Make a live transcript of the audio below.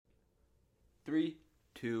Three,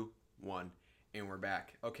 two, one, and we're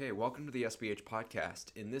back. Okay, welcome to the SBH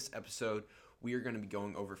podcast. In this episode, we are going to be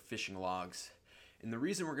going over fishing logs. And the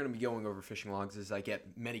reason we're going to be going over fishing logs is I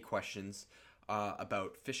get many questions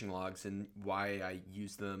about fishing logs and why I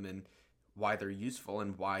use them and why they're useful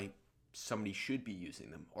and why somebody should be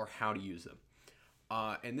using them or how to use them.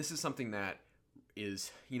 And this is something that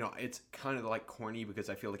is, it's kind of like corny because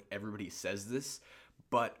I feel like everybody says this,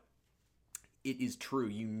 but it is true.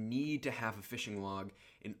 You need to have a fishing log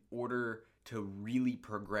in order to really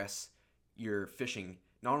progress your fishing,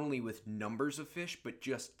 not only with numbers of fish, but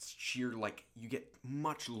just sheer, like, you get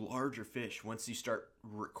much larger fish once you start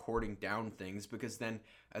recording down things, because then,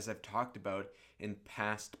 as I've talked about in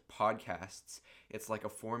past podcasts, it's like a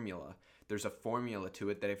formula. There's a formula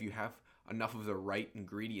to it that if you have enough of the right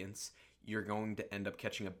ingredients, you're going to end up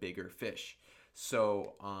catching a bigger fish.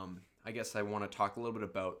 So I guess I want to talk a little bit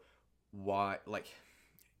about why,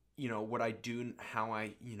 what I do and how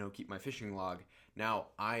I, keep my fishing log. Now,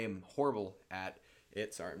 I am horrible at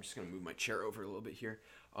it. Sorry, I'm just going to move my chair over a little bit here.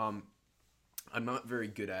 I'm not very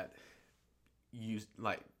good at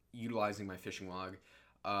utilizing my fishing log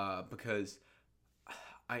because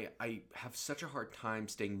I have such a hard time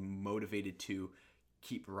staying motivated to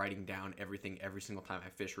keep writing down everything every single time I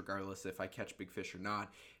fish, regardless if I catch big fish or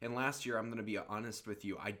not. And last year, I'm going to be honest with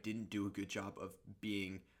you, I didn't do a good job of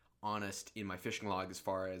being honest in my fishing log as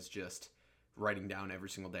far as just writing down every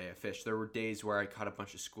single day I fished. There were days where I caught a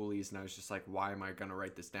bunch of schoolies and I was just like, why am I going to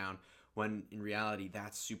write this down? When in reality,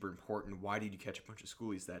 that's super important. Why did you catch a bunch of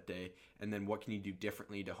schoolies that day? And then what can you do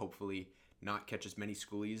differently to hopefully not catch as many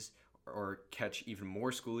schoolies or catch even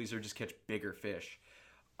more schoolies or just catch bigger fish?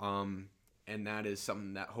 And that is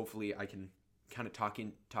something that hopefully I can kind of talk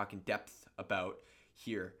in depth about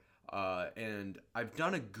here. And I've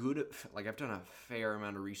done I've done a fair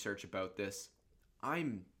amount of research about this. I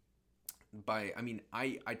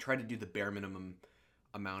try to do the bare minimum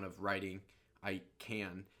amount of writing I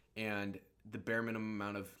can, and the bare minimum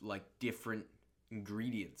amount of different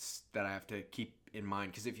ingredients that I have to keep in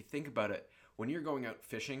mind. Because if you think about it, when you're going out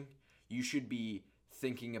fishing, you should be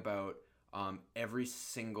thinking about every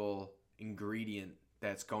single ingredient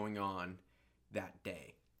that's going on that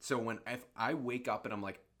day. So if I wake up and I'm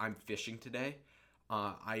like, I'm fishing today,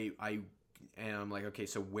 and I'm like, okay,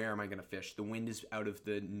 so where am I going to fish? The wind is out of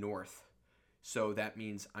the north, so that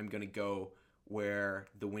means I'm going to go where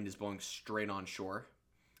the wind is blowing straight on shore.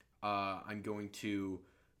 I'm going to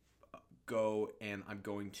go and I'm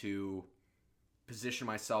going to position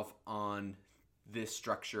myself on this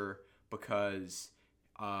structure because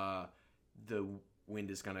the wind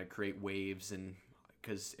is going to create waves, and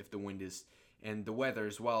because if the wind is, and the weather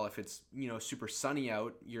as well, if it's super sunny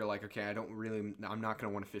out, you're like, okay, I'm not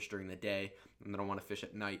going to want to fish during the day, and then I want to fish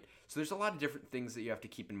at night. So there's a lot of different things that you have to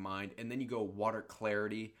keep in mind. And then you go water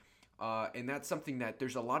clarity, and that's something that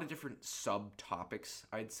there's a lot of different subtopics,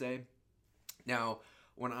 I'd say. Now,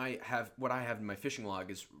 what I have in my fishing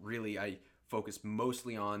log is really, I focus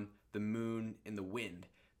mostly on the moon and the wind.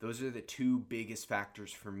 Those are the two biggest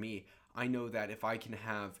factors for me. I know that if I can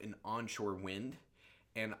have an onshore wind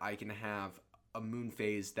and I can have a moon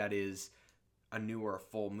phase that is a new or a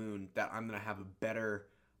full moon, that I'm going to have a better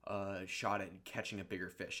shot at catching a bigger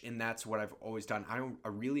fish. And that's what I've always done. I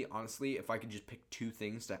really, honestly, if I could just pick two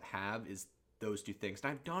things to have, is those two things.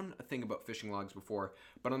 And I've done a thing about fishing logs before,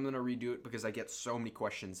 but I'm going to redo it because I get so many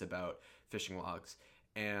questions about fishing logs.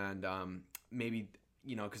 And maybe,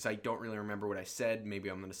 because I don't really remember what I said, maybe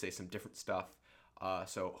I'm going to say some different stuff.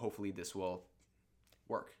 So hopefully this will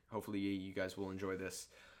work. Hopefully you guys will enjoy this.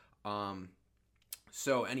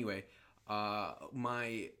 So anyway,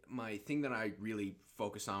 my thing that I really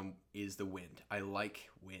focus on is the wind. I like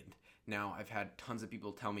wind. Now, I've had tons of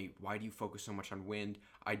people tell me, why do you focus so much on wind?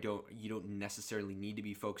 You don't necessarily need to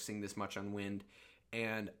be focusing this much on wind.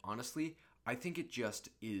 And honestly, I think it just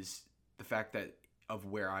is the fact that of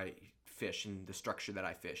where I fish and the structure that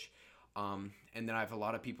I fish. And then I have a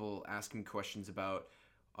lot of people asking questions about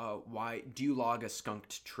why do you log a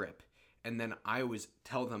skunked trip? And then I always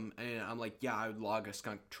tell them, and I'm like, yeah, I would log a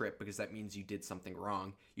skunked trip because that means you did something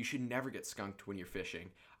wrong. You should never get skunked when you're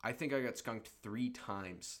fishing. I think I got skunked 3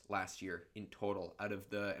 times last year in total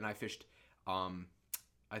and I fished, I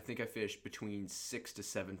think I fished between 6 to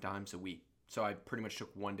 7 times a week. So I pretty much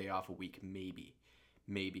took 1 day off a week, maybe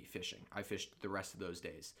fishing. I fished the rest of those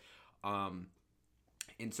days.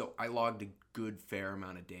 And so I logged a good fair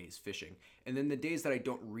amount of days fishing. And then the days that I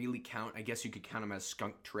don't really count, I guess you could count them as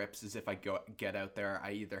skunk trips, as if I get out there,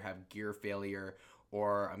 I either have gear failure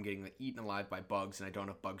or I'm getting eaten alive by bugs and I don't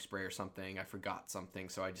have bug spray or something. I forgot something,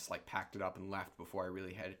 so I just packed it up and left before I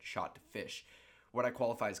really had a shot to fish. what I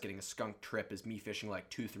qualify as getting a skunk trip is me fishing like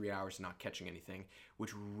 2-3 hours and not catching anything,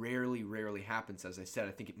 which rarely happens. As I said,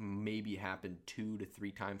 I think it maybe happened 2 to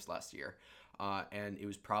 3 times last year, and it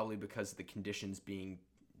was probably because of the conditions being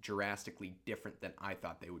drastically different than I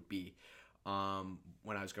thought they would be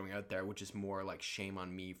when I was going out there, which is more like shame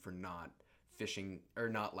on me for not fishing or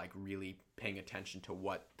not like really paying attention to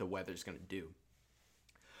what the weather's going to do.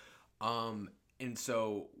 And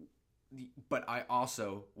so, but I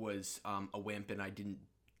also was a wimp and I didn't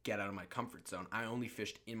get out of my comfort zone. I only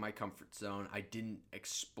fished in my comfort zone. I didn't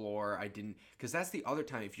explore. Because that's the other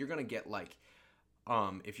time. If you're going to get like,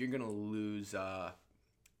 if you're going to lose,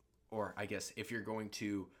 or I guess if you're going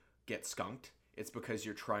to get skunked, it's because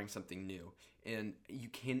you're trying something new. And you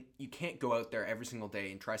can't go out there every single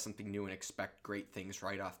day and try something new and expect great things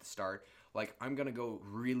right off the start. Like, I'm going to go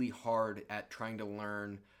really hard at trying to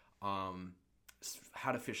learn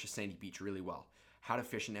how to fish a sandy beach really well, how to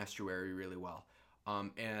fish an estuary really well,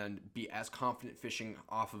 and be as confident fishing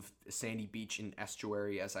off of a sandy beach and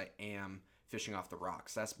estuary as I am fishing off the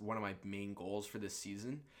rocks. That's one of my main goals for this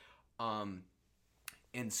season. And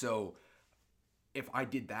so if I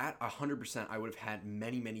did that, 100%, I would have had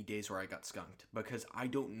many, many days where I got skunked because I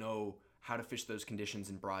don't know how to fish those conditions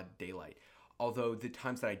in broad daylight. Although the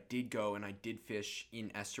times that I did go and I did fish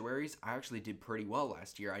in estuaries, I actually did pretty well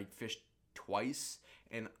last year. I fished twice,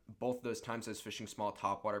 and both of those times I was fishing small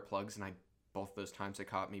topwater plugs, and both those times I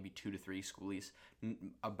caught maybe 2 to 3 schoolies,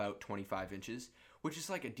 about 25 inches, which is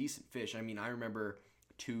like a decent fish. I mean, I remember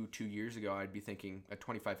two years ago, I'd be thinking a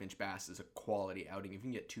 25-inch bass is a quality outing. If you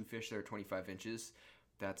can get 2 fish that are 25 inches,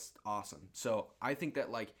 that's awesome. So I think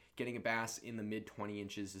that like getting a bass in the mid 20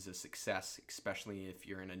 inches is a success, especially if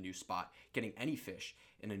you're in a new spot. Getting any fish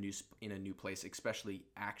in a new place, especially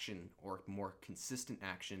action or more consistent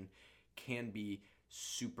action, can be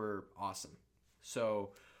super awesome.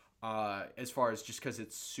 So as far as just because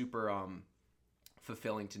it's super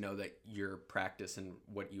fulfilling to know that your practice and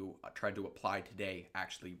what you tried to apply today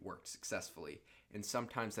actually worked successfully, and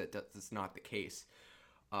sometimes that's not the case.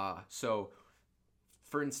 So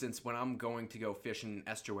for instance, when I'm going to go fish in an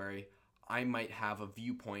estuary, I might have a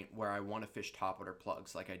viewpoint where I want to fish topwater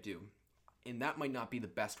plugs like I do. And that might not be the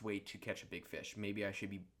best way to catch a big fish. Maybe I should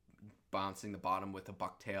be bouncing the bottom with a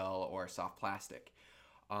bucktail or a soft plastic.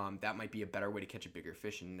 That might be a better way to catch a bigger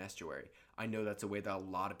fish in an estuary. I know that's a way that a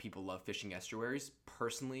lot of people love fishing estuaries.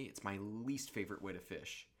 Personally, it's my least favorite way to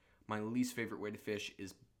fish. My least favorite way to fish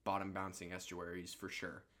is bottom bouncing estuaries for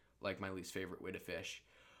sure. Like my least favorite way to fish.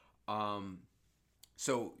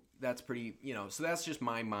 So that's pretty, so that's just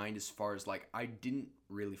my mind as far as like I didn't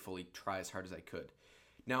really fully try as hard as I could.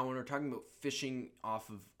 Now, when we're talking about fishing off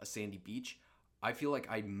of a sandy beach, I feel like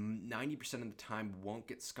I 90% of the time won't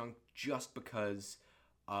get skunked just because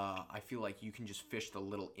I feel like you can just fish the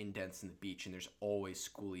little indents in the beach and there's always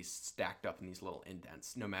schoolies stacked up in these little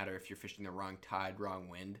indents, no matter if you're fishing the wrong tide, wrong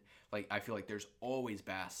wind. Like, I feel like there's always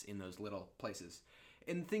bass in those little places.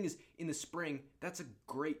 And the thing is, in the spring, that's a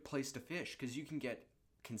great place to fish because you can get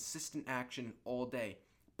consistent action all day.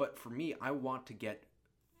 But for me, I want to get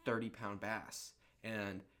 30-pound bass,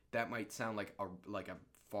 and that might sound like a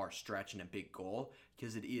far stretch and a big goal,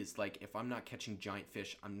 because it is. Like, if I'm not catching giant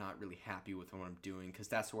fish, I'm not really happy with what I'm doing, because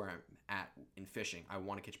that's where I'm at in fishing. I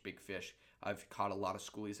want to catch big fish. I've caught a lot of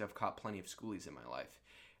schoolies. I've caught plenty of schoolies in my life.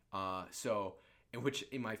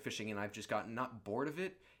 In my fishing, and I've just gotten not bored of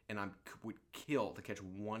it, and I would kill to catch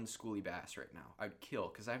one schoolie bass right now. I'd kill,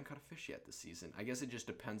 because I haven't caught a fish yet this season. I guess it just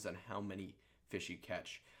depends on how many fish you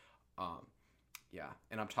catch. Yeah,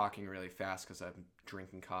 and I'm talking really fast because I'm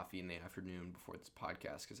drinking coffee in the afternoon before this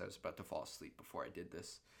podcast because I was about to fall asleep before I did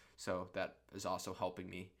this. So that is also helping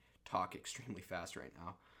me talk extremely fast right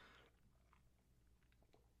now.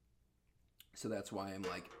 So that's why I'm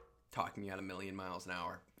like talking at 1,000,000 miles an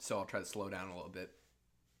hour. So I'll try to slow down a little bit.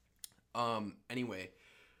 Anyway,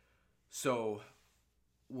 so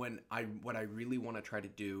what I really want to try to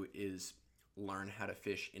do is learn how to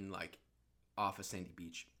fish in like off a sandy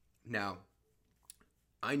beach. Now,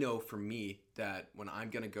 I know for me that when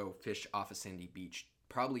I'm going to go fish off a sandy beach,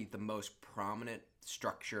 probably the most prominent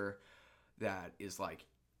structure that is like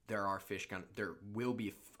there will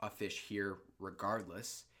be a fish here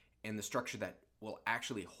regardless, and the structure that will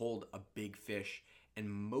actually hold a big fish and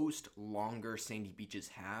most longer sandy beaches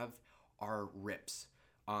have are rips.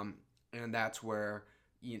 And that's where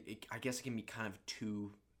I guess it can be kind of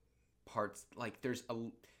two parts. Like there's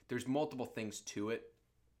multiple things to it.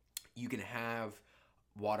 You can have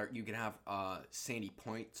water, you can have sandy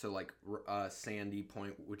point, so like sandy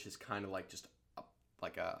point, which is kind of like just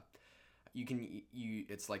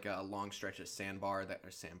it's like a long stretch of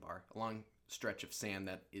a long stretch of sand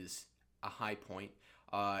that is a high point.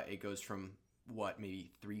 It goes from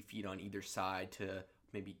maybe 3 feet on either side to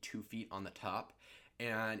maybe 2 feet on the top.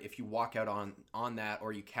 And if you walk out on that,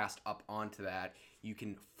 or you cast up onto that, you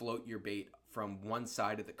can float your bait from one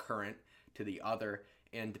side of the current to the other.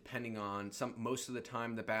 And depending on most of the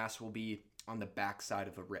time, the bass will be on the back side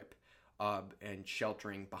of a rip. And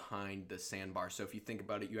sheltering behind the sandbar. So if you think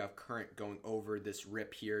about it, you have current going over this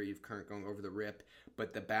rip here, you have current going over the rip,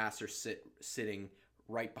 but the bass are sitting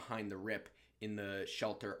right behind the rip in the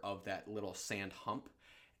shelter of that little sand hump,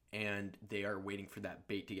 and they are waiting for that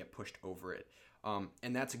bait to get pushed over it.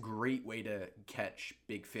 And that's a great way to catch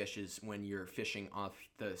big fish, is when you're fishing off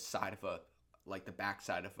the side of the back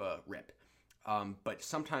side of a rip. But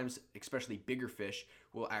sometimes, especially bigger fish,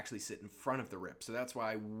 will actually sit in front of the rip. So that's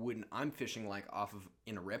why when I'm fishing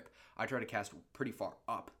in a rip, I try to cast pretty far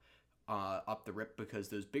up the rip, because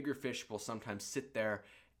those bigger fish will sometimes sit there,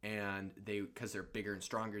 and because they're bigger and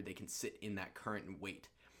stronger, they can sit in that current and wait.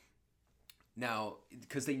 Now,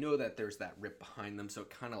 because they know that there's that rip behind them, so it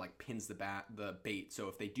kind of like pins the bait. So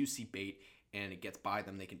if they do see bait and it gets by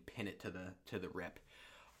them, they can pin it to the rip.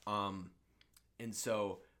 And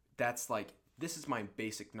so that's this is my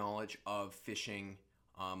basic knowledge of fishing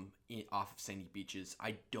off of sandy beaches.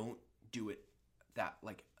 I don't do it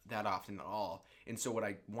that often at all. And so what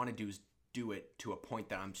I want to do is do it to a point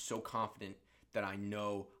that I'm so confident that I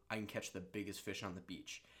know I can catch the biggest fish on the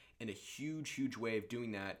beach. And a huge, huge way of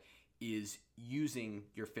doing that is using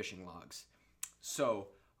your fishing logs. So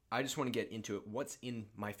I just want to get into it. What's in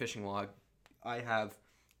my fishing log? I have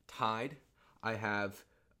tide, I have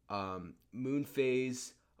moon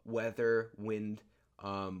phase, weather, wind,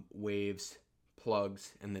 waves,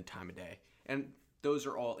 plugs, and the time of day. And those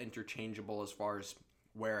are all interchangeable as far as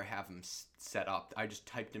where I have them set up. I just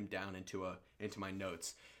typed them down into my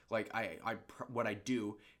notes. What I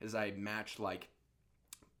do is I match like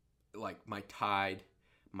my tide,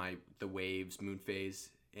 the waves, moon phase,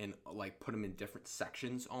 and put them in different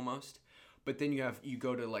sections almost. But then you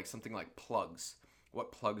go to something like plugs.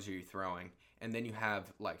 What plugs are you throwing? And then you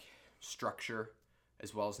have structure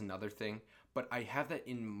as well as another thing. But I have that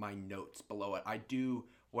in my notes below it. I do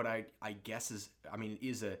what I guess is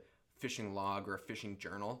a fishing log or a fishing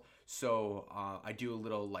journal. So I do a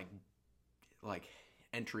little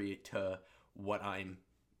entry to what I'm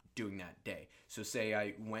doing that day. So say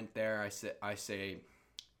I went there, I say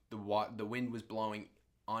the wind was blowing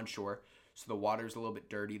onshore, so the water's a little bit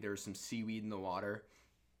dirty. There's some seaweed in the water.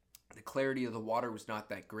 The clarity of the water was not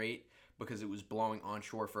that great because it was blowing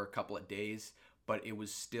onshore for a couple of days, but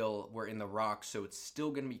we're in the rocks, so it's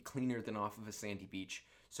still going to be cleaner than off of a sandy beach.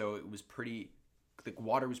 So the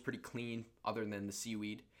water was pretty clean other than the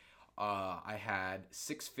seaweed. I had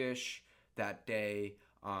 6 fish that day.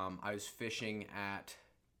 I was fishing at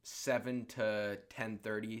 7 to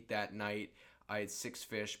 10:30 that night. I had 6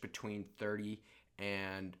 fish between 30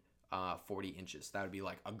 and 40 inches. That would be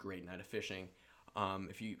a great night of fishing. Not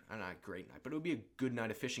a great night, but it would be a good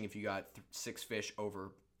night of fishing if you got 6 fish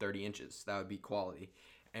over 30 inches. That would be quality.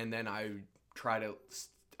 And then I would try to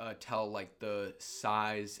tell the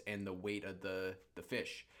size and the weight of the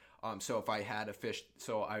fish. So if I had a fish,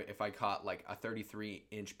 if I caught a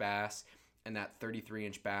 33-inch bass, and that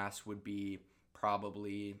 33-inch bass would be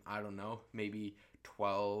probably, I don't know, maybe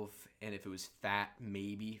 12, and if it was fat,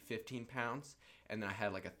 maybe 15 pounds. And then I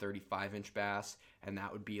had a 35-inch bass, and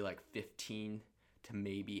that would be 15 to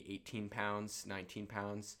maybe 18 pounds, 19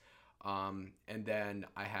 pounds. And then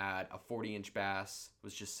I had a 40-inch bass.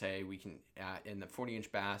 Let's just say and the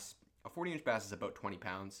 40-inch bass, a 40-inch bass is about 20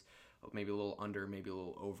 pounds, maybe a little under, maybe a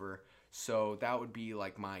little over. So that would be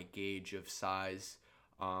my gauge of size.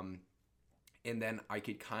 And then I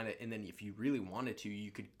could and then if you really wanted to,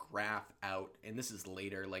 you could graph out, and this is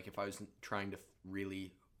later, if I was trying to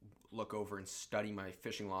really look over and study my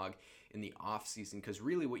fishing log in the off season, because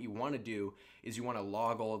really what you want to do is you want to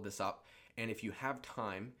log all of this up, and if you have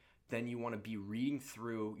time, then you want to be reading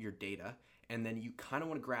through your data, and then you kind of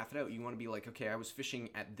want to graph it out. You want to be okay, I was fishing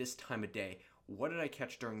at this time of day. What did I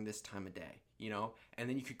catch during this time of day? And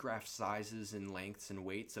then you could graph sizes and lengths and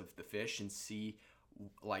weights of the fish and see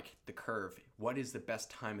the curve. What is the best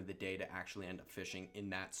time of the day to actually end up fishing in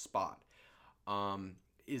that spot?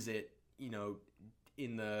 Is it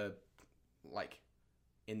in the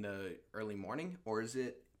early morning, or is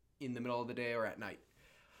it in the middle of the day or at night?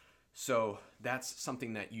 So that's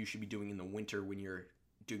something that you should be doing in the winter when you're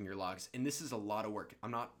doing your logs. And this is a lot of work.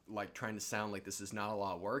 I'm not trying to sound like this is not a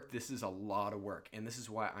lot of work. This is a lot of work, and this is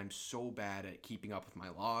why I'm so bad at keeping up with my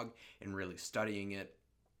log and really studying it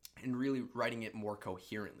and really writing it more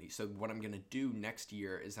coherently. So what I'm going to do next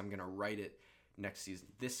year is I'm going to write it next season.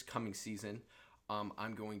 This coming season,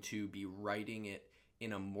 I'm going to be writing it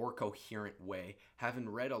in a more coherent way. Having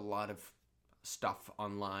read a lot of stuff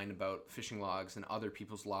online about fishing logs and other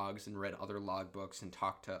people's logs and read other log books and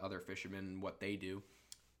talked to other fishermen and what they do,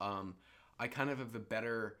 I kind of have a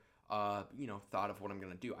better thought of what I'm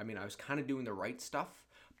going to do. I mean, I was kind of doing the right stuff,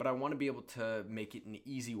 but I want to be able to make it an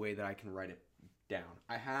easy way that I can write it down.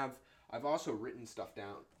 I've also written stuff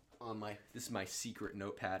down on this is my secret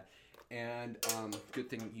notepad, and good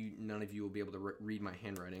thing none of you will be able to read my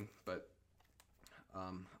handwriting, but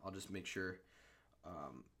I'll just make sure I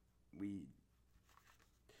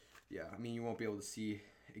mean, you won't be able to see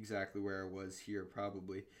exactly where I was here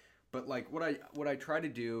probably, but like what I try to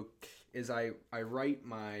do is I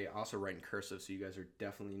also write in cursive, so you guys are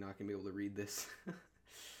definitely not gonna be able to read this.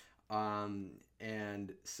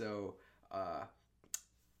 And so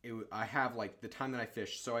I have like the time that I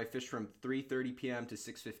fished. So I fished from 3:30 p.m. to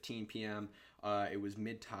 6:15 p.m. It was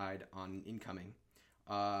mid-tide on incoming.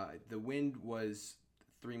 The wind was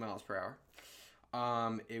 3 miles per hour.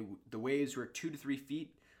 The waves were 2 to 3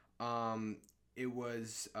 feet. It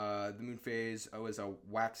was the moon phase. It was a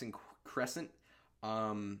waxing crescent.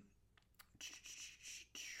 I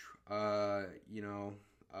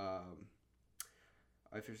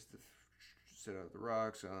fished set out the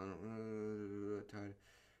rocks on tide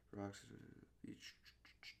rocks.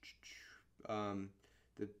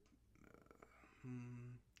 The big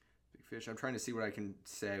fish. I'm trying to see what I can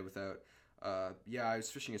say without. I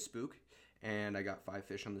was fishing a spook, and I got 5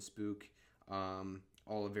 fish on the spook.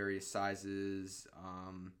 All of various sizes,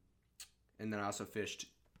 and then I also fished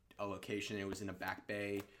a location. It was in a back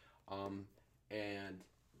bay, and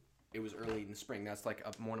it was early in the spring. That's like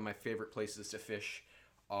one of my favorite places to fish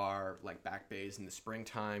are like back bays in the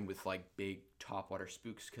springtime with like big topwater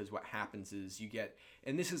spooks, because what happens is you get,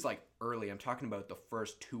 and this is like early, I'm talking about the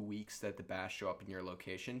first 2 weeks that the bass show up in your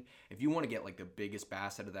location. If you want to get like the biggest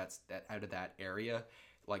bass out of that area,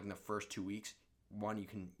 like in the first 2 weeks, one, you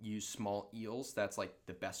can use small eels. That's like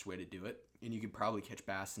the best way to do it, and you can probably catch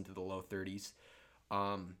bass into the low 30s.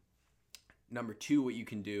 Number 2, what you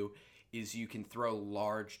can do is you can throw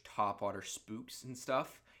large topwater spooks and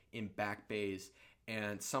stuff in back bays,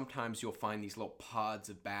 and sometimes you'll find these little pods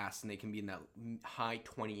of bass, and they can be in that high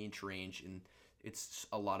 20-inch range, and it's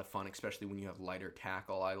a lot of fun, especially when you have lighter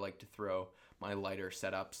tackle. I like to throw my lighter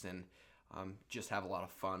setups and just have a lot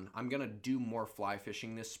of fun. I'm gonna do more fly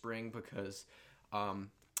fishing this spring because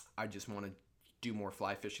I just want to do more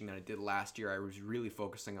fly fishing than I did last year. I was really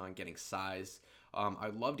focusing on getting size.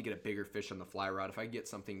 I'd love to get a bigger fish on the fly rod. If I get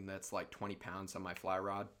something that's like 20 pounds on my fly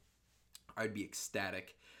rod, I'd be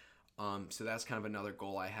ecstatic. So that's kind of another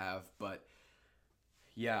goal I have. But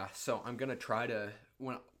yeah, so I'm gonna try to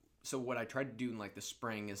what I tried to do in like the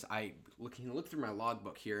spring is I look through my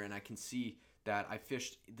logbook here, and I can see that I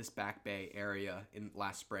fished this back bay area in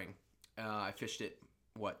last spring. I fished it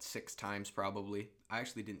 6 times probably. I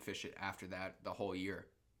actually didn't fish it after that the whole year.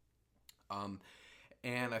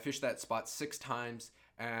 And I fished that spot 6 times,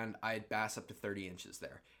 and I had bass up to 30 inches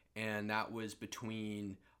there. And that was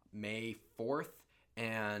between May 4th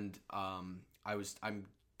and I'm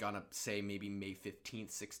gonna say maybe May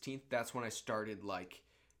 15th, 16th. That's when I started like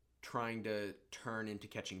trying to turn into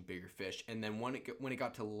catching bigger fish. And then when it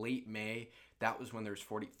got to late May, that was when there was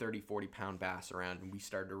 40 pound bass around, and we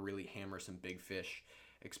started to really hammer some big fish.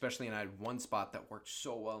 Especially, and I had one spot that worked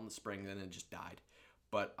so well in the spring, then it just died.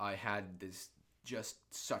 But I had this just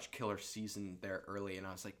such killer season there early, and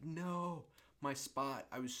I was like, no, my spot.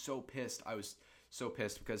 I was so pissed. I was so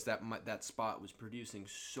pissed because that spot was producing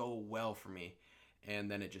so well for me,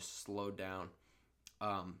 and then it just slowed down.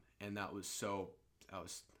 And that was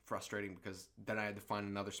frustrating because then I had to find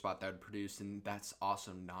another spot that would produce, and that's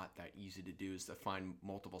also not that easy to do, is to find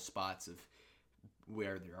multiple spots of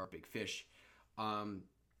where there are big fish.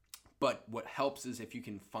 But what helps is if you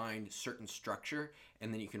can find certain structure,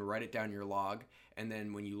 and then you can write it down in your log, and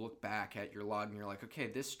then when you look back at your log and you're like, okay,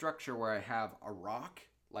 this structure where I have a rock,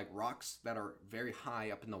 like rocks that are very high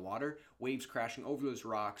up in the water, waves crashing over those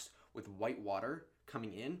rocks with white water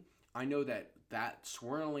coming in, I know that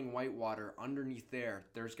swirling white water underneath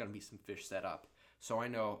there's going to be some fish set up. So I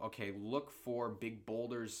know, okay, look for big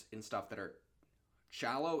boulders and stuff that are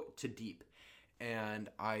shallow to deep. And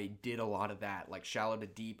I did a lot of that, like shallow to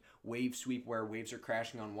deep, wave sweep where waves are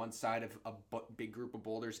crashing on one side of a big group of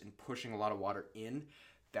boulders and pushing a lot of water in.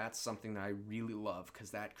 That's something that I really love because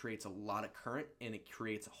that creates a lot of current, and it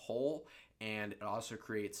creates a hole, and it also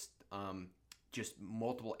creates just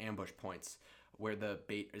multiple ambush points where the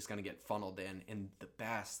bait is going to get funneled in. And the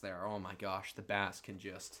bass there, oh my gosh, the bass can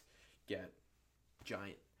just get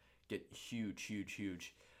giant, get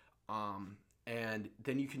huge. and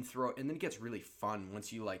then you can throw, and then it gets really fun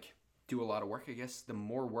once you like do a lot of work. I guess the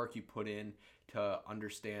more work you put in to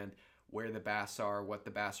understand where the bass are, what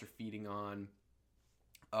the bass are feeding on,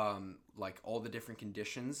 like all the different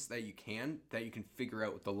conditions that you can figure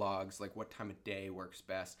out with the logs, like what time of day works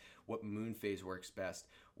best, what moon phase works best,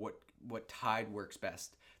 what tide works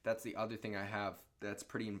best. That's the other thing I have that's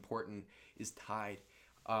pretty important is tide.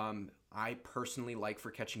 I personally like,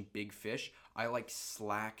 for catching big fish, I like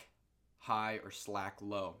slack high or slack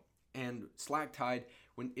low. And slack tide,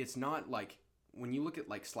 when it's not like, when you look at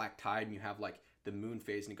like slack tide and you have like the moon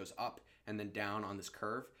phase and it goes up and then down on this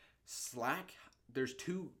curve, slack, there's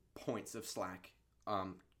 2 points of slack.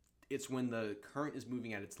 It's when the current is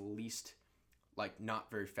moving at its least, like not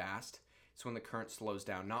very fast. It's when the current slows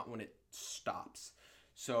down, not when it stops.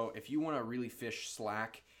 So if you want to really fish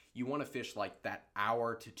slack, you want to fish like that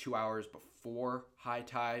hour to 2 hours before high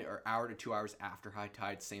tide, or hour to 2 hours after high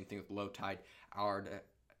tide. Same thing with low tide, hour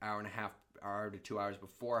and a half, hour to 2 hours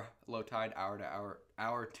before low tide, hour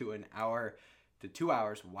to an hour to 2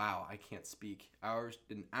 hours. Wow, I can't speak.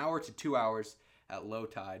 An hour to 2 hours at low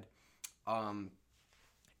tide.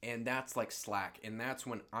 And that's like slack, and that's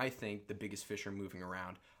when I think the biggest fish are moving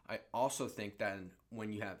around. I also think that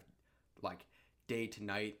when you have like day to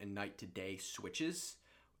night and night to day switches,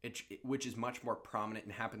 which is much more prominent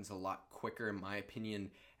and happens a lot quicker, in my opinion,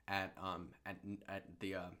 at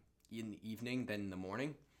the in the evening than in the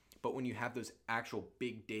morning. But when you have those actual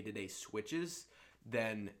big day-to-day switches,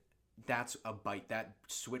 then that's a bite. That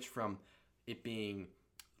switch from it being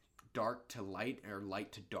dark to light or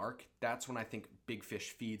light to dark, that's when I think big fish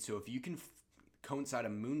feed. So if you can coincide a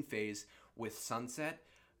moon phase with sunset,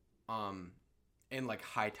 and like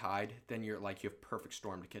high tide, then you have perfect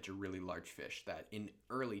storm to catch a really large fish. That in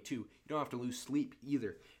early too, you don't have to lose sleep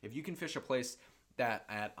either. If you can fish a place that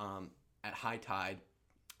at high tide,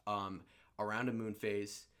 around a moon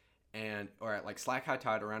phase, or at like slack high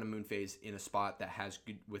tide around a moon phase in a spot that has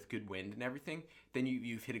good wind and everything, then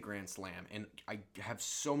you've hit a grand slam. And I have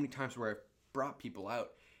so many times where I've brought people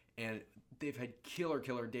out and they've had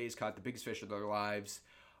killer days, caught the biggest fish of their lives.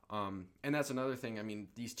 And that's another thing. I mean,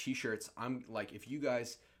 these t-shirts, I'm like, if you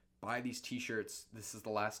guys buy these t-shirts, this is the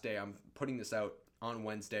last day. I'm putting this out on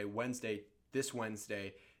Wednesday. This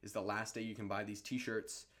Wednesday is the last day you can buy these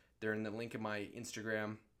t-shirts. They're in the link in my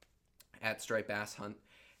Instagram at Stripe Bass Hunt.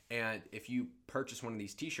 And if you purchase one of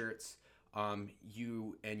these t-shirts,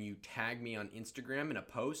 you tag me on Instagram in a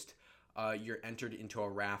post, you're entered into a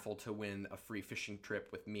raffle to win a free fishing trip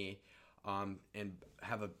with me, and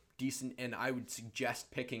have a decent, and I would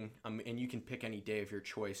suggest picking, and you can pick any day of your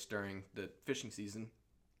choice during the fishing season,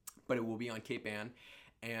 but it will be on Cape Ann,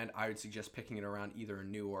 and I would suggest picking it around either a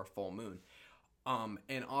new or a full moon.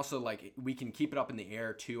 And also, like, we can keep it up in the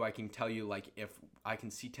air too. I can tell you, like, if I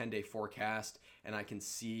can see 10-day forecast and I can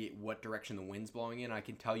see what direction the wind's blowing in, I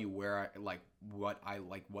can tell you where what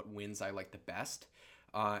winds I like the best,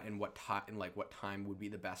 and what time would be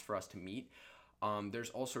the best for us to meet. There's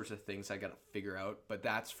all sorts of things I gotta figure out, but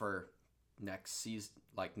that's for next season,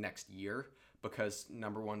 like next year, because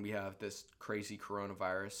number one, we have this crazy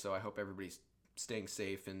coronavirus, so I hope everybody's staying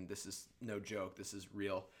safe, and this is no joke, this is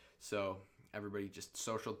real. So everybody just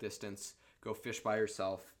social distance, go fish by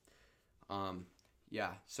yourself.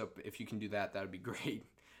 Yeah, so if you can do that, that would be great.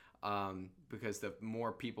 Because the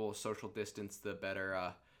more people social distance, the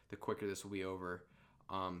better, the quicker this will be over.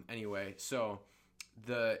 Anyway, so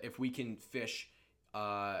if we can fish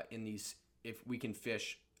a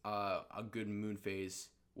good moon phase,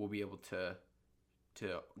 we'll be able to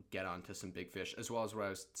get onto some big fish. As well as what I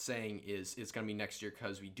was saying is it's going to be next year,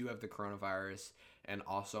 because we do have the coronavirus, and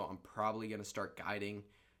also I'm probably going to start guiding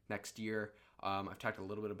next year. I've talked a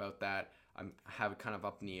little bit about that. I have it kind of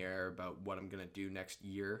up in the air about what I'm going to do next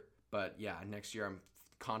year, but yeah, next year I'm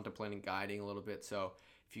contemplating guiding a little bit. So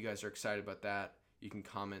if you guys are excited about that, you can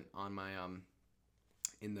comment on my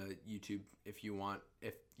in the YouTube if you want,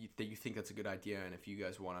 if you think that's a good idea, and if you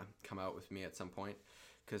guys want to come out with me at some point,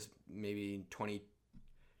 because maybe in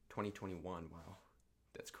 2021, wow,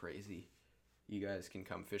 that's crazy, you guys can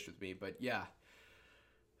come fish with me. But yeah,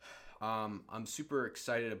 I'm super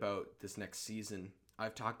excited about this next season.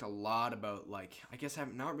 I've talked a lot about, like, I guess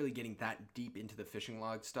I'm not really getting that deep into the fishing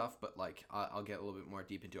log stuff, but like I'll get a little bit more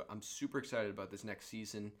deep into it. I'm super excited about this next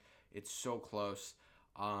season. It's so close.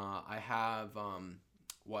 I have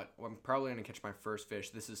I'm probably gonna catch my first fish.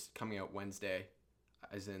 This is coming out Wednesday,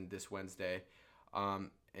 as in this Wednesday.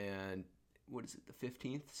 And what is it, the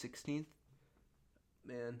 15th, 16th?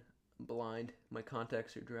 Man, I'm blind. My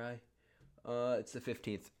contacts are dry. It's the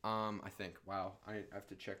 15th. I think. Wow, I have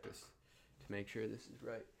to check this to make sure this is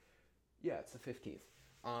right. Yeah, it's the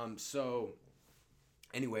 15th. So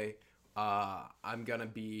Anyway, I'm gonna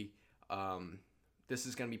be this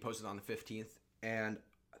is gonna be posted on the 15th, and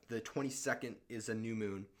the 22nd is a new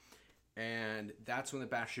moon, and that's when the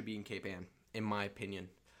bass should be in Cape Ann, in my opinion.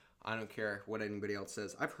 I don't care what anybody else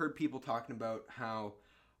says. I've heard people talking about how,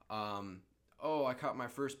 oh, I caught my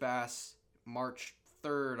first bass March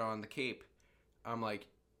 3rd on the Cape. I'm like,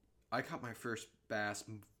 I caught my first bass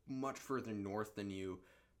much further north than you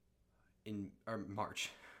in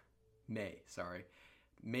May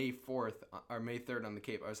 4th or May 3rd on the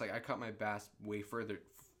Cape. I was like, I caught my bass way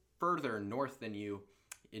further north than you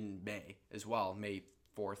in May as well, May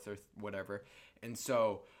 4th or whatever. And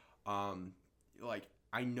so, like,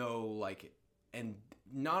 I know, like, and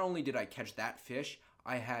not only did I catch that fish,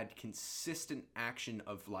 I had consistent action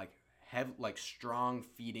of like strong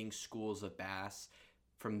feeding schools of bass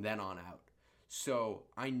from then on out. So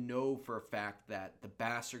I know for a fact that the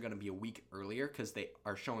bass are going to be a week earlier because they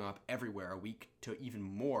are showing up everywhere a week to even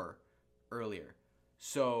more earlier.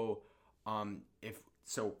 So if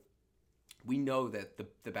so, we know that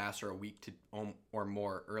the bass are a week to or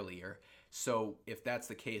more earlier. So if that's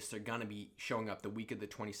the case, they're going to be showing up the week of the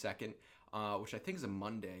 22nd, which I think is a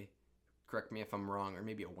Monday. Correct me if I'm wrong, or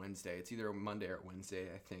maybe a Wednesday. It's either a Monday or Wednesday,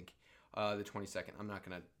 I think. The 22nd. I'm not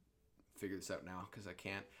going to figure this out now because I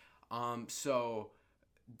can't. So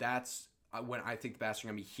that's when I think the bass are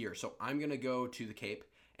going to be here. So I'm going to go to the Cape,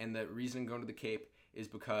 and the reason I'm going to the Cape is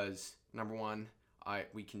because, number one, I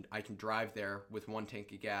can drive there with one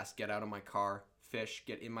tank of gas, get out of my car, fish,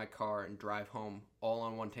 get in my car, and drive home all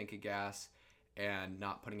on one tank of gas, and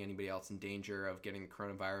not putting anybody else in danger of getting the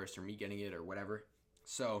coronavirus or me getting it or whatever.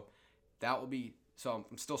 So that will be. So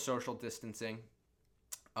I'm still social distancing.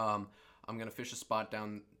 I'm gonna fish a spot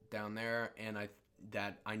down there, and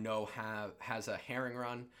I know has a herring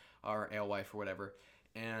run or alewife or whatever.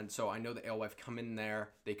 And so I know the alewife come in there,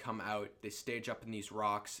 they come out, they stage up in these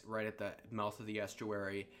rocks right at the mouth of the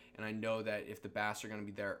estuary. And I know that if the bass are going to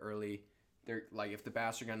be there early, they're like, if the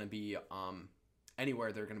bass are going to be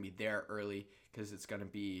anywhere, they're going to be there early because it's going to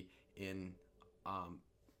be in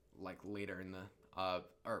like later in the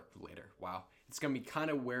or later. Wow, it's going to be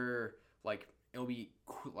kind of where like it'll be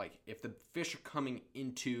like if the fish are coming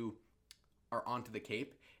into or onto the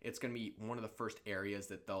Cape, it's going to be one of the first areas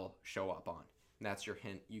that they'll show up on. And that's your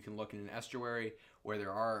hint. You can look in an estuary where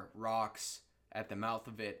there are rocks at the mouth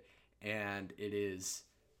of it, and it is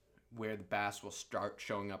where the bass will start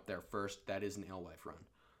showing up there first. That is an alewife run.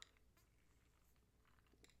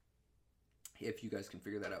 If you guys can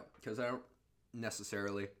figure that out. Because I don't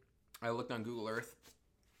necessarily. I looked on Google Earth.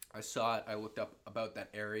 I saw it. I looked up about that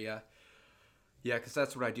area. Yeah, because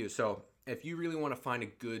that's what I do. So if you really want to find a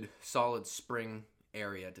good, solid spring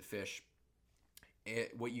area to fish,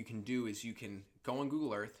 what you can do is you can go on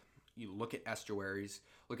Google Earth, you look at estuaries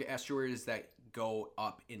that go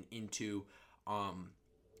up and into,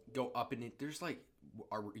 there's like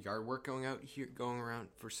our yard work going around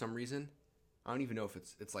for some reason. I don't even know if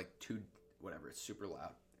it's like whatever, it's super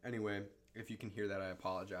loud. Anyway, if you can hear that, I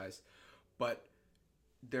apologize. But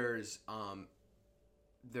there's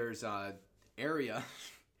a area,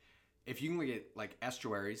 if you can look at like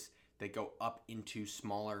estuaries that go up into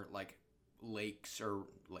smaller like lakes,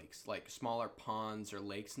 like smaller ponds or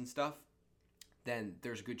lakes and stuff, then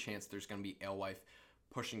there's a good chance there's going to be alewife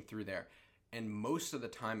pushing through there. And most of the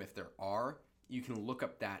time, if there are, you can look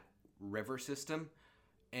up that river system,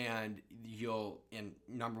 and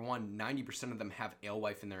number one, 90% of them have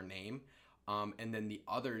alewife in their name, and then the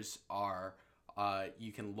others are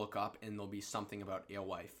you can look up and there'll be something about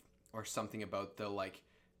alewife or something about the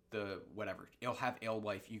whatever. It'll have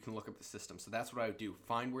alewife. You can look up the system. So that's what I would do.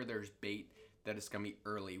 Find where there's bait that is going to be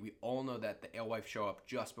early. We all know that the alewife show up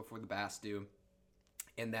just before the bass do,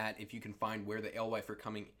 and that if you can find where the alewife are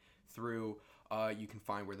coming through, you can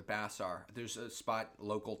find where the bass are. There's a spot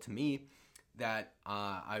local to me that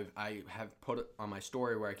I have put on my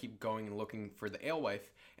story where I keep going and looking for the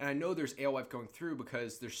alewife, and I know there's alewife going through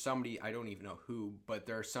because there's somebody, I don't even know who, but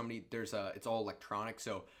it's all electronic,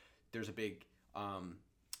 so there's a big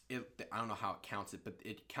I don't know how it counts it, but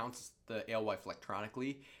it counts the alewife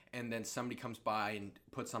electronically, and then somebody comes by and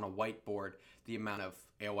puts on a whiteboard the amount of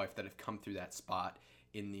alewife that have come through that spot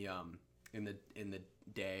in the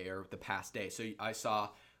day or the past day. So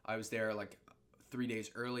I was there like 3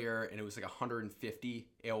 days earlier, and it was like 150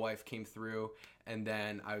 alewife came through, and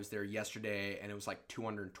then I was there yesterday, and it was like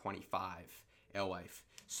 225 alewife.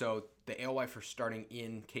 So the alewife are starting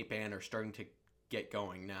in Cape Ann are starting to get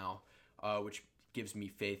going now, which gives me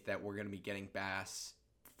faith that we're going to be getting bass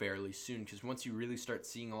fairly soon, because once you really start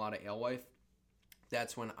seeing a lot of alewife,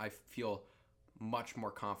 that's when I feel much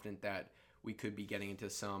more confident that we could be getting into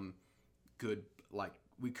some good like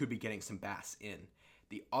we could be getting some bass in.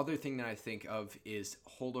 The other thing that I think of is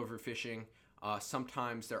holdover fishing.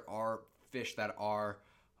 Sometimes there are fish that are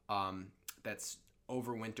that's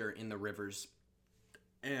overwinter in the rivers,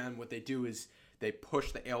 and what they do is they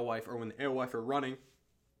push the alewife, or when the alewife are running,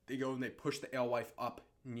 they go and they push the alewife up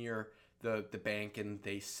near the bank and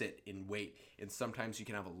they sit and wait. And sometimes you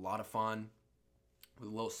can have a lot of fun with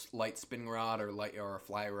a little light spinning rod or a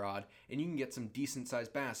fly rod, and you can get some decent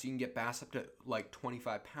sized bass. You can get bass up to like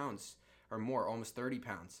 25 pounds or more, almost 30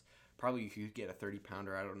 pounds. Probably you could get a 30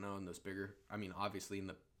 pounder, I don't know, in those bigger, I mean, obviously in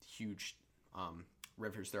the huge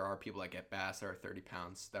rivers, there are people that get bass that are 30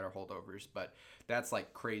 pounds that are holdovers, but that's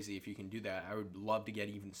like crazy if you can do that. I would love to get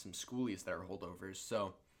even some schoolies that are holdovers.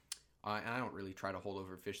 So, and I don't really try to hold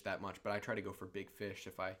over fish that much, but I try to go for big fish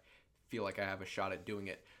if I feel like I have a shot at doing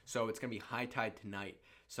it. So it's going to be high tide tonight.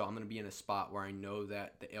 So I'm going to be in a spot where I know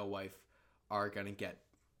that the alewife are going to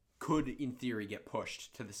could in theory get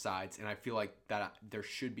pushed to the sides, and I feel like that there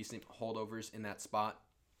should be some holdovers in that spot.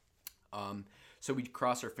 So we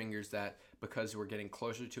cross our fingers that because we're getting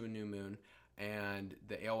closer to a new moon and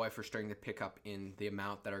the alewife are starting to pick up in the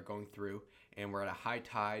amount that are going through, and we're at a high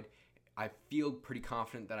tide, I feel pretty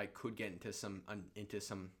confident that I could get into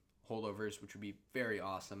some holdovers, which would be very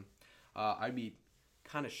awesome. I'd be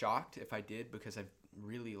kind of shocked if I did, because I've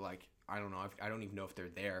really I don't know. I don't even know if they're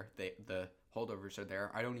there. The holdovers are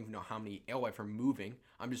there. I don't even know how many alewife are moving.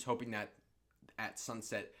 I'm just hoping that at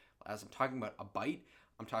sunset, as I'm talking about a bite,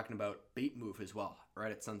 I'm talking about bait move as well,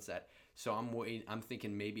 right at sunset. So I'm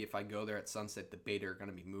thinking maybe if I go there at sunset, the bait are going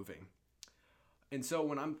to be moving. And so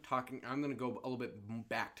when I'm talking, I'm going to go a little bit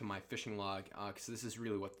back to my fishing log, because this is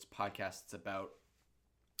really what this podcast is about.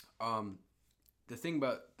 The thing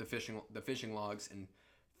about the fishing logs and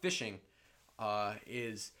fishing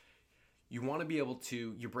is you want to be able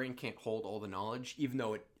to, your brain can't hold all the knowledge, even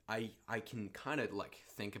though I can kind of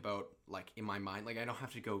think about in my mind, I don't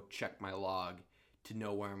have to go check my log to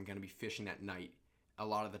know where I'm going to be fishing at night a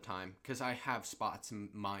lot of the time, because I have spots in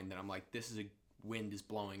mind that I'm like, this is wind is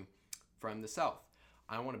blowing from the south.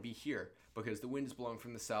 I want to be here because the wind is blowing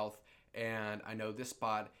from the south, and I know this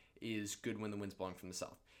spot is good when the wind's blowing from the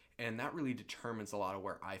south. And that really determines a lot of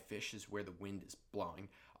where I fish, is where the wind is blowing.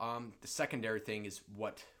 The secondary thing is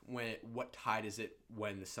what tide is it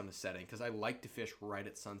when the sun is setting, because I like to fish right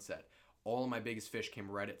at sunset. All of my biggest fish came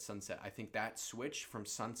right at sunset. I think that switch from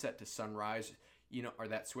sunset to sunrise, or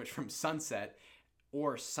that switch from sunset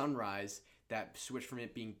or sunrise, that switch from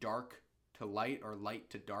it being dark to light or light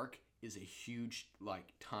to dark is a huge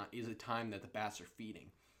time that the bass are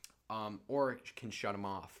feeding, or it can shut them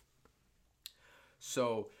off.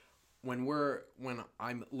 So when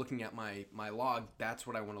I'm looking at my log, that's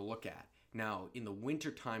what I want to look at. Now in the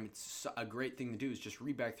winter time, it's a great thing to do is just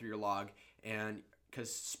read back through your log, and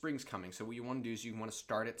because spring's coming. So what you want to do is you want to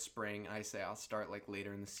start at spring. I say I'll start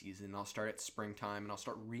later in the season. I'll start at springtime and I'll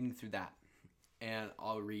start reading through that. And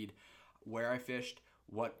I'll read where I fished,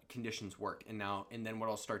 what conditions worked. And then what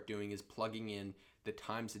I'll start doing is plugging in the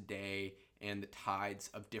times of day and the tides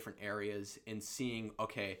of different areas and seeing,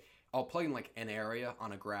 okay, I'll plug in an area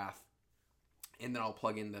on a graph, and then I'll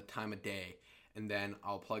plug in the time of day, and then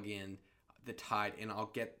I'll plug in the tide, and I'll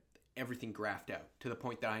get everything graphed out to the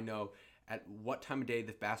point that I know at what time of day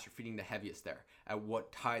the bass are feeding the heaviest there, at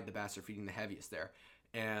what tide the bass are feeding the heaviest there,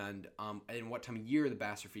 and what time of year the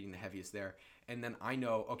bass are feeding the heaviest there. And then I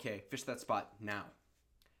know, okay, fish that spot now.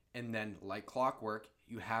 And then like clockwork,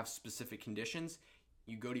 you have specific conditions.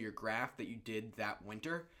 You go to your graph that you did that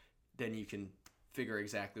winter, then you can figure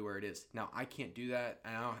exactly where it is. Now, I can't do that,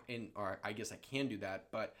 or I guess I can do that,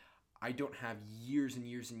 but I don't have years and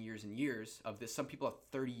years and years and years of this. Some people have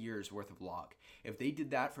 30 years worth of log. If they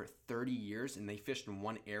did that for 30 years and they fished in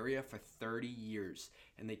one area for 30 years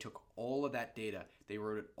and they took all of that data, they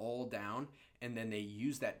wrote it all down, and then they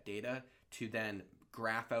used that data to then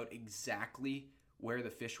graph out exactly where the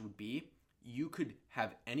fish would be, you could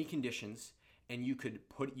have any conditions, and you could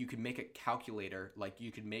make a calculator, like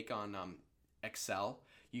you could make on Excel.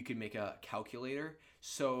 You could make a calculator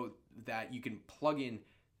so that you can plug in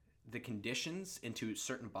the conditions into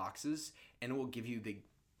certain boxes, and it will give you the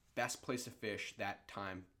best place to fish that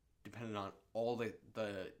time depending on all the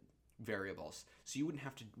variables. So you wouldn't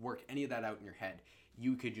have to work any of that out in your head.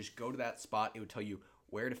 You could just go to that spot. It would tell you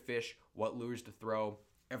where to fish, what lures to throw,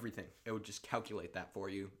 everything. It would just calculate that for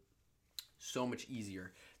you. So much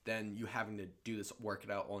easier than you having to do this, work it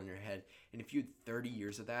out all in your head. And if you had 30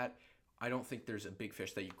 years of that, I don't think there's a big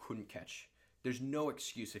fish that you couldn't catch. There's no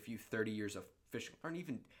excuse if you have 30 years of fishing, or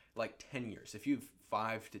even 10 years. If you have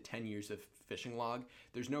 5 to 10 years of fishing log,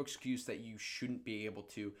 there's no excuse that you shouldn't be able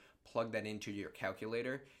to plug that into your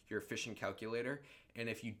calculator, your fishing calculator. And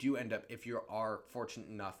if you are fortunate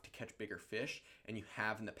enough to catch bigger fish, and you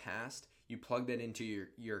have in the past, you plug that into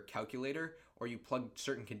your calculator, or you plug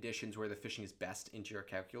certain conditions where the fishing is best into your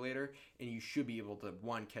calculator, and you should be able to,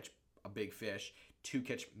 one, catch a big fish, two,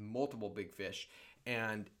 catch multiple big fish.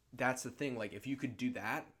 And that's the thing, like if you could do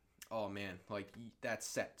that, oh man, like that's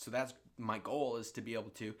set. So that's my goal, is to be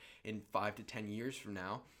able to, in 5 to 10 years from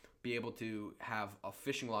now, be able to have a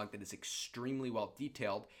fishing log that is extremely well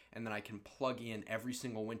detailed, and then I can plug in every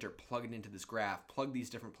single winter, plug it into this graph, plug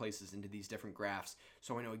these different places into these different graphs,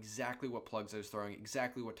 so I know exactly what plugs I was throwing,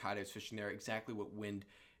 exactly what tide I was fishing there, exactly what wind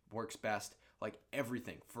works best, like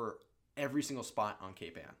everything for every single spot on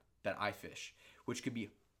Cape Ann that I fish, which could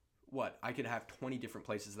be I could have 20 different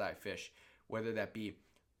places that I fish, whether that be,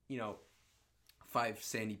 5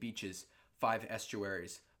 sandy beaches, 5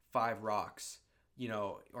 estuaries, 5 rocks,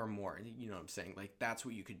 or more, what I'm saying? Like that's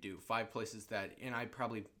what you could do. 5 places and I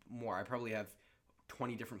probably have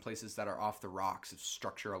 20 different places that are off the rocks of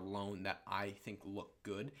structure alone that I think look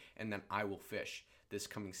good, and then I will fish this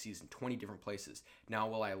coming season, 20 different places. Now,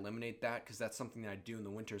 will I eliminate that? Because that's something that I do in the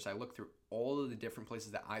winters. I look through all of the different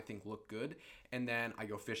places that I think look good, and then I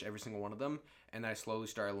go fish every single one of them, and then I slowly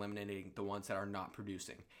start eliminating the ones that are not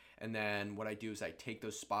producing. And then what I do is I take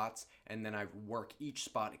those spots, and then I work each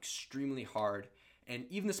spot extremely hard. And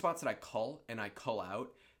even the spots that I cull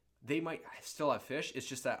out, they might still have fish. It's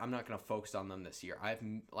just that I'm not going to focus on them this year. I have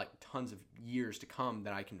like tons of years to come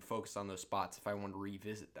that I can focus on those spots if I want to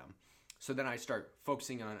revisit them. So then I start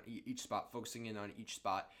focusing on each spot,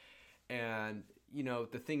 And,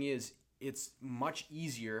 the thing is, it's much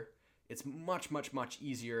easier. It's much, much, much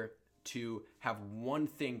easier to have one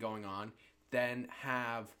thing going on than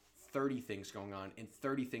have 30 things going on, and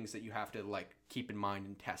 30 things that you have to like keep in mind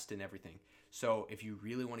and test and everything. So if you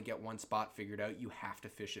really want to get one spot figured out, you have to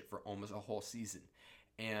fish it for almost a whole season.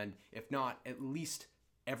 And if not, at least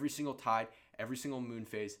every single tide, every single moon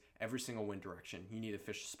phase, every single wind direction, you need to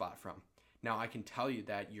fish a spot from. Now, I can tell you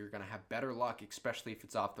that you're going to have better luck, especially if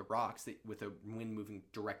it's off the rocks, with a wind moving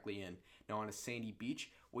directly in. Now, on a sandy beach,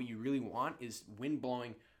 what you really want is wind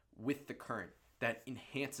blowing with the current. That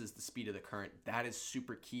enhances the speed of the current. That is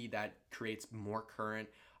super key. That creates more current,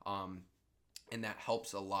 and that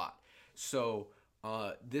helps a lot. So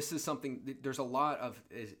this is something, there's a lot of,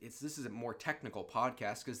 this is a more technical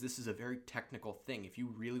podcast, because this is a very technical thing. If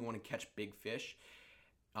you really want to catch big fish,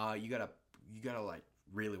 you gotta like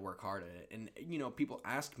really work hard at it. And people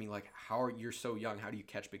ask me like, you're so young, how do you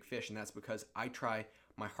catch big fish? And that's because I try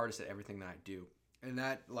my hardest at everything that I do. And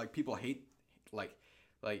that, like, people hate, like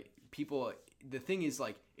people, the thing is,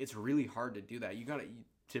 like, it's really hard to do that. You gotta,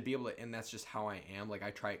 to be able to, and that's just how I am. Like,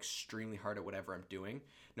 I try extremely hard at whatever I'm doing,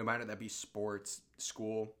 no matter that be sports,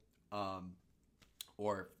 school,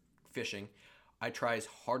 or fishing. I try as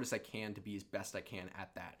hard as I can to be as best I can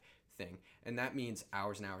at that thing. And that means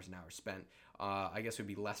hours and hours and hours spent. I guess it would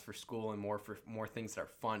be less for school and more for more things that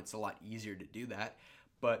are fun. It's a lot easier to do that.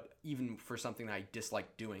 But even for something that I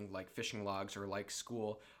dislike doing, like fishing logs or like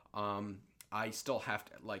school, I still have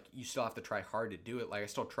to, like, you still have to try hard to do it. Like, I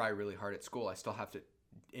still try really hard at school. I still have to,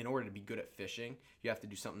 in order to be good at fishing, you have to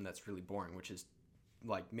do something that's really boring, which is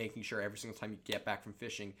like making sure every single time you get back from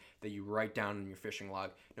fishing that you write down in your fishing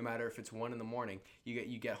log, no matter if it's 1 a.m,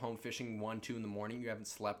 you get home fishing 1, 2 a.m, you haven't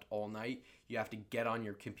slept all night, you have to get on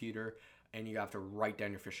your computer and you have to write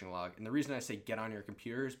down your fishing log. And the reason I say get on your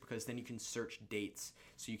computer is because then you can search dates,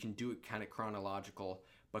 so you can do it kind of chronological,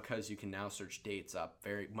 because you can now search dates up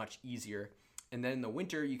very much easier. And then in the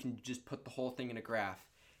winter, you can just put the whole thing in a graph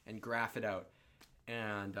and graph it out.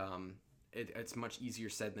 And it's much easier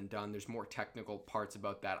said than done. There's more technical parts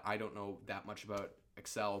about that. I don't know that much about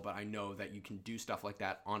Excel, but I know that you can do stuff like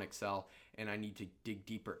that on Excel, and I need to dig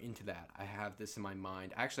deeper into that. I have this in my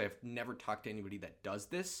mind. Actually, I've never talked to anybody that does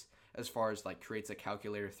this as far as like creates a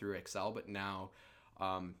calculator through Excel, but now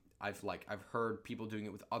I've heard people doing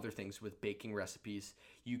it with other things, with baking recipes.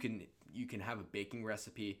 You can have a baking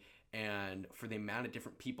recipe, and for the amount of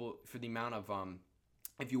different people, for the amount of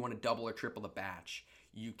if you want to double or triple the batch,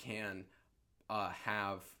 you can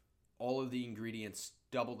have all of the ingredients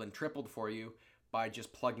doubled and tripled for you by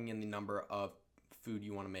just plugging in the number of food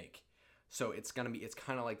you want to make. So it's kind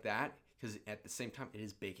of like that, because at the same time it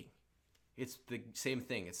is baking. It's the same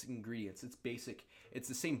thing. It's ingredients. It's basic. It's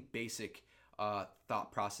the same basic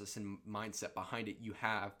thought process and mindset behind it. You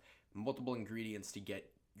have multiple ingredients to get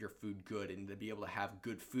your food good, and to be able to have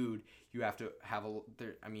good food, you have to have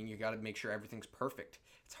you got to make sure everything's perfect.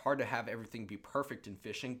 It's hard to have everything be perfect in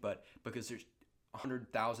fishing, but because there's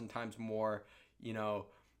 100,000 times more,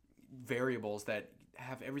 variables that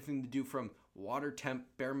have everything to do from water temp,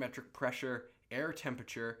 barometric pressure, air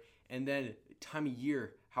temperature, and then time of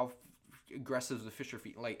year, how aggressive the fish are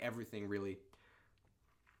feeding, like everything really.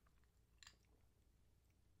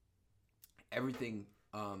 Everything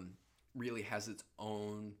really has its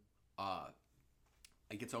own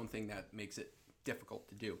its own thing that makes it difficult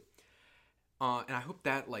to do. And I hope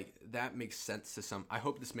that that makes sense to some. I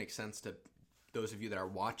hope this makes sense to those of you that are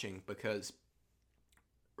watching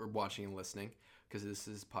or watching and listening, because this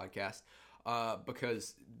is a podcast.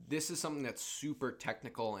 Because this is something that's super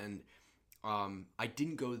technical, and I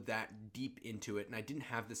didn't go that deep into it, and I didn't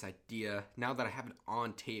have this idea. Now that I have it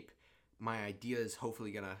on tape, my idea is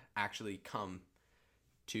hopefully gonna actually come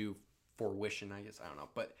to fruition, I guess. I don't know,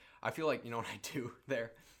 but I feel like, you know what I do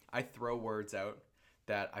there? I throw words out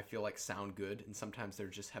that I feel like sound good, and sometimes they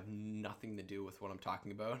just have nothing to do with what I'm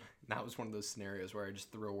talking about. And that was one of those scenarios where I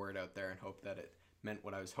just threw a word out there and hope that it meant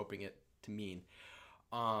what I was hoping it to mean.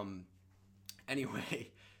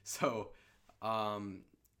 Anyway, so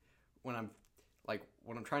what I'm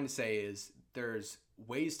trying to say is there's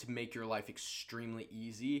ways to make your life extremely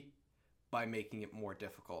easy by making it more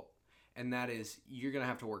difficult. And that is, you're going to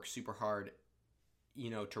have to work super hard,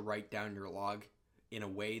 to write down your log in a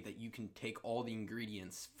way that you can take all the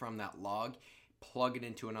ingredients from that log, plug it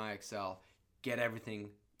into an IXL, get everything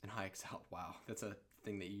in IXL. Wow, that's a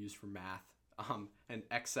thing that you use for math. An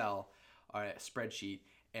Excel or a spreadsheet,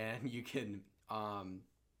 and you can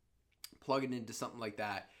plug it into something like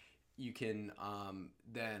that. You can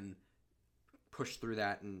then push through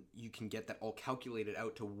that, and you can get that all calculated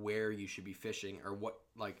out to where you should be fishing or what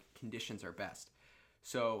conditions are best.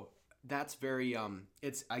 So that's very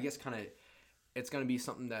it's I guess kind of, it's going to be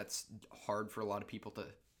something that's hard for a lot of people to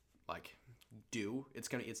do.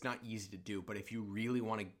 It's not easy to do, but if you really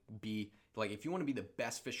want to be if you want to be the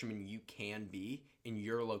best fisherman you can be in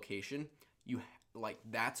your location,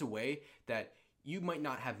 that's a way that you might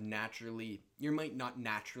not naturally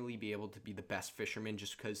be able to be the best fisherman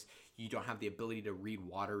just because you don't have the ability to read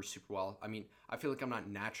water super well. I mean, I feel like I'm not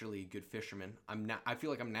naturally a good fisherman. I feel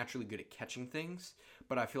like I'm naturally good at catching things,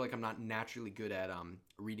 but I feel like I'm not naturally good at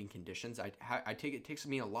reading conditions. It takes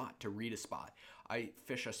me a lot to read a spot. I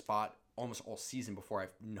fish a spot almost all season before I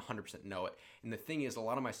 100% know it. And the thing is, a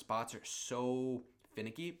lot of my spots are so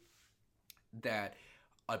finicky that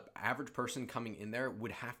an average person coming in there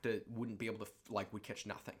wouldn't be able to would catch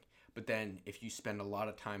nothing. But then if you spend a lot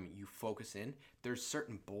of time, you focus in, there's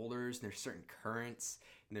certain boulders, and there's certain currents,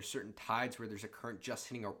 and there's certain tides where there's a current just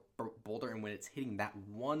hitting a boulder, and when it's hitting that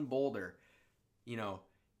one boulder,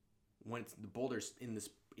 when the boulder's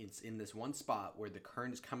it's in this one spot where the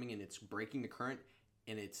current is coming and it's breaking the current,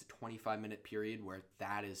 and it's a 25-minute period where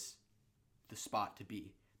that is the spot to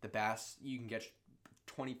be. The bass, you can catch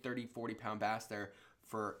 20, 30, 40-pound bass there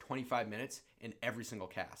for 25 minutes in every single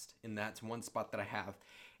cast, and that's one spot that I have.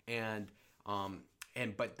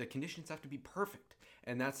 But the conditions have to be perfect,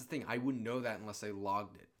 and that's the thing. I wouldn't know that unless I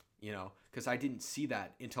logged it, because I didn't see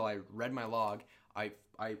that until I read my log. I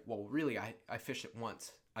fished it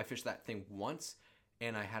once. I fished that thing once,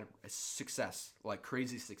 and I had a success,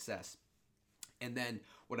 crazy success. And then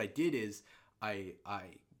what I did is I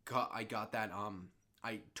got that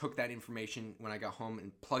I took that information when I got home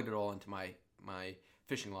and plugged it all into my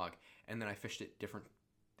fishing log, and then I fished it different,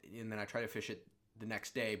 and then I tried to fish it the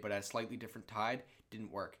next day, but at a slightly different tide.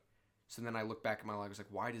 Didn't work. So then I looked back at my log. I was like,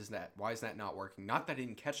 why is that not working? Not that I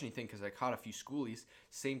didn't catch anything, because I caught a few schoolies,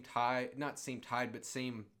 not same tide, but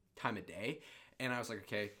same time of day. And I was like,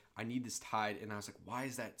 okay, I need this tide. And I was like, why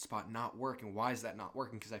is that spot not working? Why is that not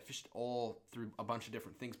working? Because I fished all through a bunch of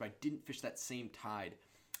different things, but I didn't fish that same tide.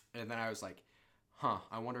 And then I was like,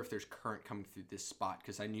 I wonder if there's current coming through this spot,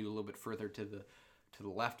 because I knew a little bit further to the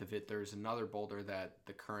left of it, there's another boulder that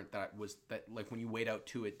the current when you wade out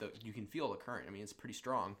to it, you can feel the current. I mean, it's pretty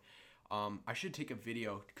strong. I should take a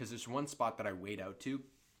video, because there's one spot that I wade out to,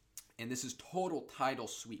 and this is total tidal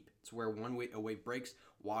sweep. It's where a wave breaks,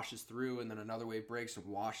 washes through, and then another wave breaks and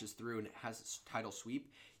washes through, and it has this tidal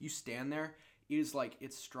sweep. You stand there,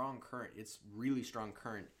 it's strong current. It's really strong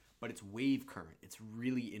current, but it's wave current. It's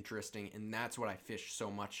really interesting, and that's what I fish so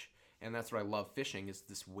much, and that's what I love fishing, is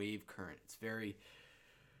this wave current. It's very,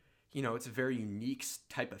 it's a very unique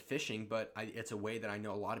type of fishing, but it's a way that I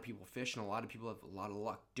know a lot of people fish, and a lot of people have a lot of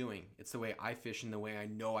luck doing. It's the way I fish, and the way I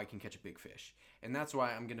know I can catch a big fish. And that's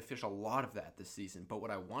why I'm going to fish a lot of that this season. But what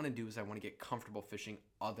I want to do is I want to get comfortable fishing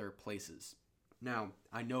other places. Now,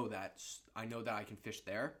 I know that I can fish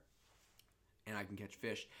there, and I can catch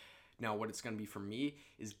fish. Now, what it's going to be for me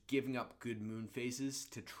is giving up good moon phases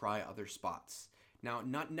to try other spots. Now,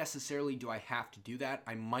 not necessarily do I have to do that.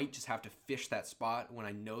 I might just have to fish that spot when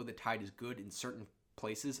I know the tide is good in certain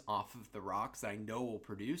places off of the rocks that I know will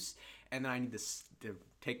produce, and then I need to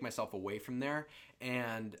take myself away from there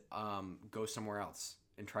and go somewhere else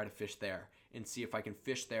and try to fish there and see if I can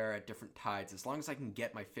fish there at different tides. As long as I can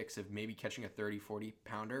get my fix of maybe catching a 30-40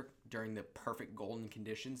 pounder during the perfect golden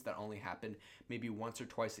conditions that only happen maybe once or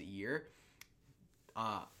twice a year.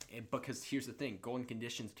 Because here's the thing, golden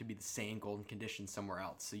conditions could be the same golden conditions somewhere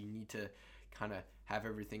else. So you need to kind of have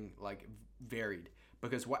everything like varied.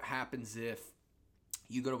 Because what happens if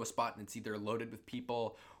you go to a spot and it's either loaded with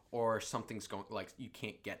people or something's going, like you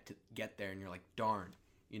can't get there, and you're like, darn,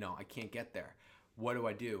 I can't get there.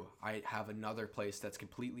 What do? I have another place that's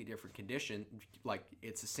completely different condition. Like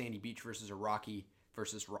it's a sandy beach versus a rocky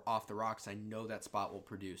versus off the rocks. I know that spot will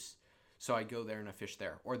produce. So I go there and I fish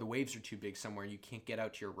there. Or the waves are too big somewhere and you can't get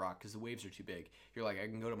out to your rock because the waves are too big. You're like, I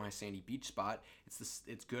can go to my sandy beach spot.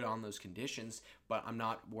 It's good on those conditions, but I'm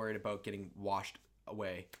not worried about getting washed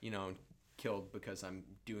away, and killed because I'm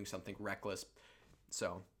doing something reckless.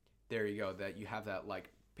 So there you go. That you have that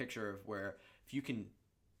like picture of where if you can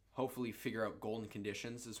hopefully figure out golden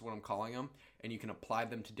conditions is what I'm calling them, and you can apply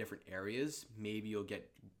them to different areas, maybe you'll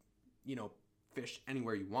get, fish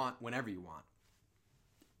anywhere you want, whenever you want.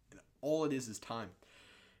 All it is time.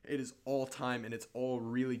 It is all time, and it's all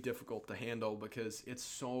really difficult to handle because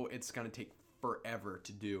it's going to take forever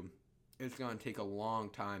to do. It's going to take a long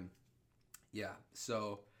time. Yeah,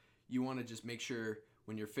 so you want to just make sure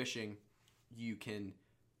when you're fishing, you can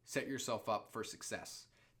set yourself up for success.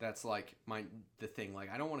 That's like the thing.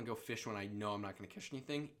 Like I don't want to go fish when I know I'm not going to catch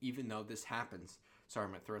anything, even though this happens. Sorry,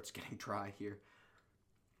 my throat's getting dry here.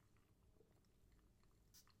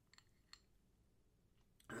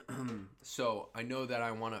 So I know that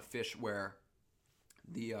I want to fish where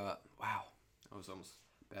the wow, that was almost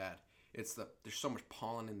bad. There's so much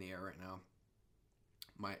pollen in the air right now.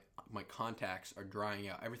 My contacts are drying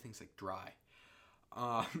out. Everything's like dry.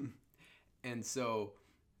 And so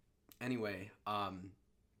anyway,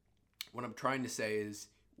 what I'm trying to say is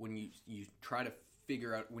when you try to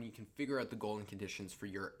figure out, when you can figure out the golden conditions for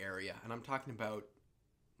your area, and I'm talking about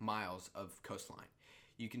miles of coastline.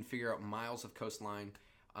 You can figure out miles of coastline,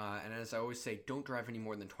 and as I always say, don't drive any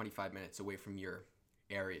more than 25 minutes away from your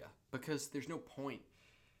area because there's no point.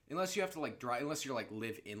 Unless you have to like drive, unless you're like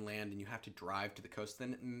live inland and you have to drive to the coast,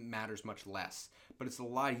 then it matters much less. But it's a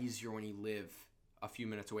lot easier when you live a few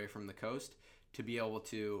minutes away from the coast to be able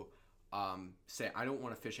to say, I don't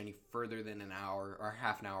want to fish any further than an hour or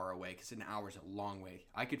half an hour away, because an hour is a long way.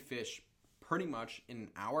 I could fish pretty much in an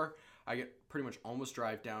hour. I could pretty much almost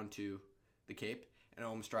drive down to the Cape and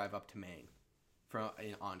almost drive up to Maine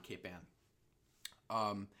on Cape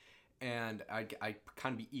Ann. And I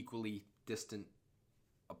kind of be equally distant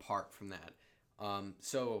apart from that.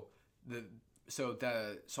 So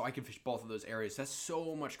I could fish both of those areas. That's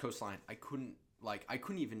so much coastline. I couldn't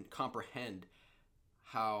even comprehend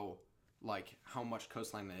how much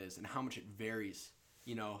coastline that is and how much it varies.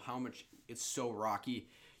 How much it's so rocky,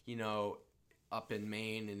 up in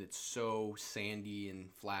Maine, and it's so sandy and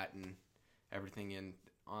flat and everything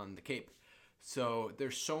on the Cape. So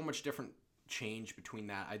there's so much different change between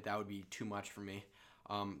that. That would be too much for me.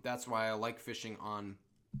 That's why I like fishing on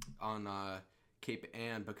Cape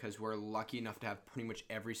Ann, because we're lucky enough to have pretty much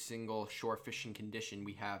every single shore fishing condition.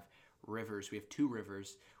 We have rivers. We have 2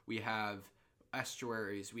 rivers. We have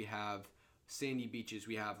estuaries. We have sandy beaches.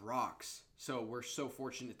 We have rocks. So we're so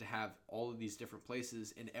fortunate to have all of these different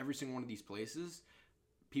places, and every single one of these places,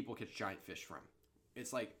 people catch giant fish from.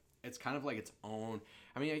 It's kind of like its own.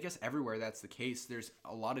 I mean, I guess everywhere that's the case. There's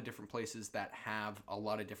a lot of different places that have a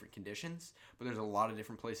lot of different conditions, but there's a lot of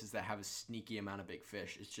different places that have a sneaky amount of big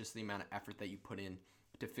fish. It's just the amount of effort that you put in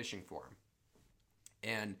to fishing for them.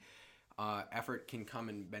 And effort can come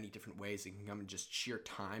in many different ways. It can come in just sheer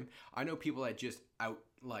time. I know people that just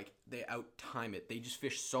they out time it. They just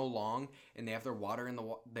fish so long, and they have their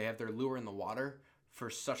they have their lure in the water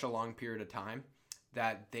for such a long period of time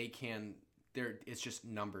that they can. It's just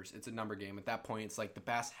numbers. It's a number game. At that point, it's like the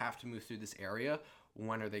bass have to move through this area.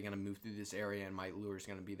 When are they going to move through this area, and my lure is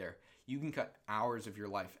going to be there? You can cut hours of your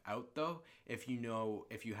life out, though, if you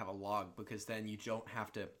have a log, because then you don't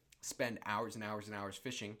have to spend hours and hours and hours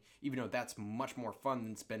fishing, even though that's much more fun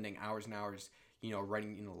than spending hours and hours,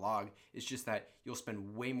 writing in a log. It's just that you'll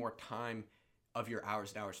spend way more time of your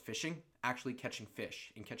hours and hours fishing, actually catching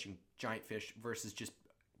fish and catching giant fish versus just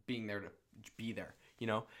being there to be there,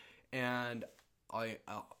 And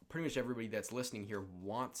pretty much everybody that's listening here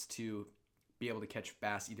wants to be able to catch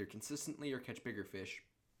bass either consistently or catch bigger fish.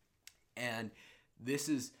 And this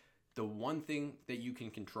is the one thing that you can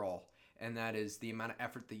control, and that is the amount of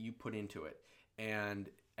effort that you put into it. and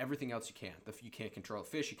everything else you can't. You can't control the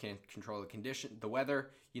fish, you can't control the condition, the weather,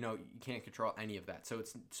 you can't control any of that.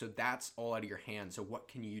 So that's all out of your hands. So what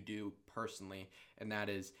can you do personally? And that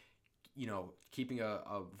is, keeping a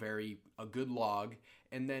good log,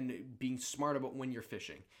 and then being smart about when you're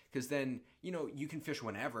fishing. Because then, you can fish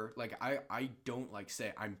whenever. Like, I don't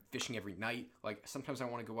say I'm fishing every night. Like, sometimes I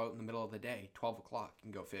want to go out in the middle of the day, 12 o'clock,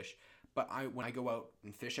 and go fish. But when I go out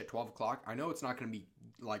and fish at 12 o'clock, I know it's not going to be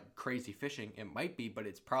like crazy fishing. It might be, but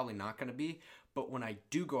it's probably not going to be. But when I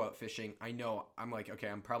do go out fishing, I know I'm like, okay,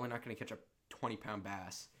 I'm probably not going to catch a 20-pound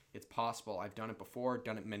bass. It's possible. I've done it before,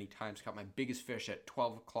 done it many times. Caught my biggest fish at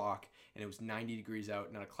 12 o'clock, and it was 90 degrees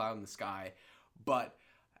out, not a cloud in the sky. But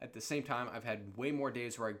at the same time, I've had way more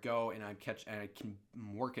days where I go and I'm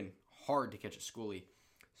working hard to catch a schoolie.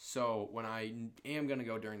 So when I am going to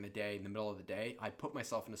go during the day, in the middle of the day, I put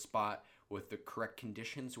myself in a spot with the correct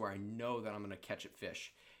conditions where I know that I'm going to catch a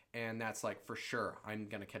fish. And that's like, for sure, I'm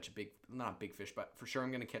going to catch not a big fish, but for sure I'm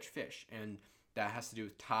going to catch fish. And that has to do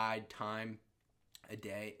with tide, time, a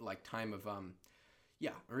day, like time of,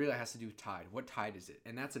 it really has to do with tide. What tide is it?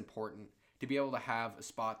 And that's important. To be able to have a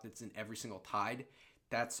spot that's in every single tide,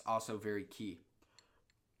 that's also very key.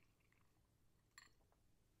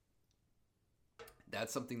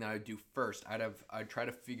 That's something that I would do first. I'd try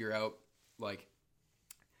to figure out, like,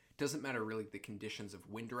 doesn't matter really the conditions of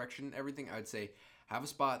wind direction and everything. I would say have a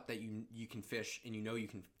spot that you can fish and you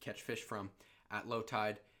can catch fish from at low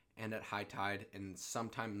tide and at high tide, and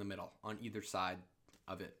sometime in the middle on either side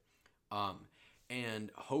of it.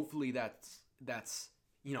 And hopefully that's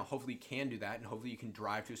hopefully you can do that, and hopefully you can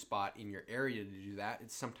drive to a spot in your area to do that.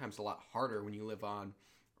 It's sometimes a lot harder when you live on,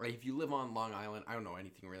 right? If you live on Long Island, I don't know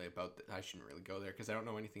anything really about that. I shouldn't really go there because I don't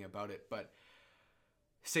know anything about it. But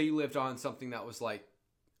say you lived on something that was like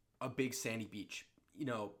a big sandy beach,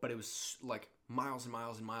 but it was like miles and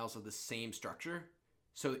miles and miles of the same structure.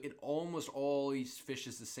 So it almost always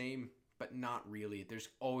fishes the same, but not really. There's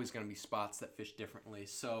always going to be spots that fish differently.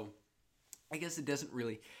 So I guess it doesn't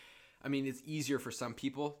really, it's easier for some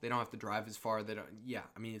people. They don't have to drive as far.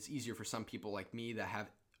 It's easier for some people like me that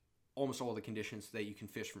have almost all the conditions that you can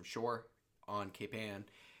fish from shore on Cape Ann.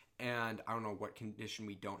 And I don't know what condition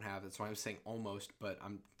we don't have. That's why I was saying almost, but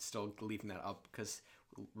I'm still leaving that up because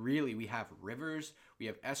really we have rivers, we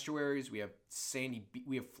have estuaries, we have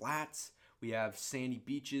we have flats, we have sandy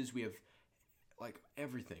beaches, we have like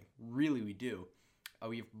everything. Really, we do.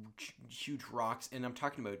 We have huge rocks, and I'm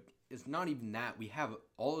talking about, it's not even that. We have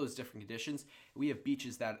all those different conditions. We have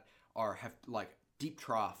beaches that have like deep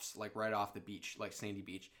troughs, like right off the beach, like Sandy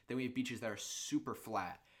Beach. Then we have beaches that are super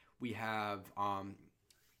flat. We have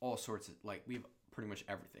all sorts of, we have pretty much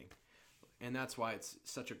everything. And that's why it's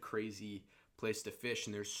such a crazy place to fish,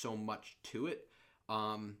 and there's so much to it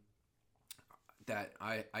that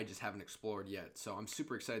I just haven't explored yet. So I'm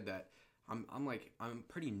super excited that I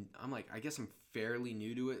guess I'm fairly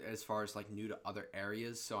new to it as far as like new to other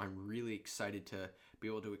areas. So I'm really excited to be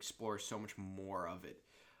able to explore so much more of it.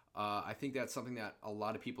 I think that's something that a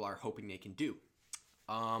lot of people are hoping they can do.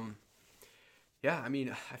 I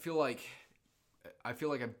feel like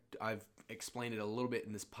I've explained it a little bit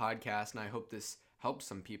in this podcast, and I hope this helps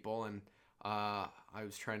some people. And I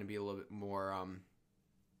was trying to be a little bit more,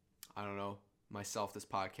 myself this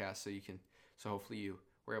podcast, so hopefully you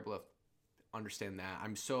were able to understand that.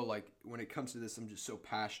 I'm so when it comes to this, I'm just so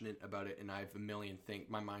passionate about it, and I have a million things.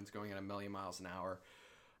 My mind's going at a million miles an hour,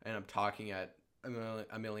 and I'm talking at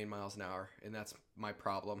a million miles an hour, and that's my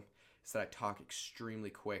problem. Is that I talk extremely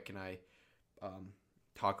quick, and I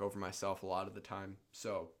talk over myself a lot of the time.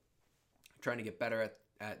 So I'm trying to get better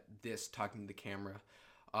at this, talking to the camera.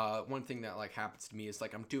 One thing that happens to me is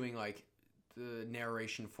I'm doing the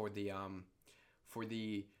narration for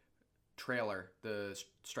the trailer, the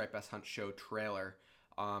Striped Bass Hunt Show trailer,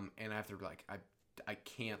 and I have to I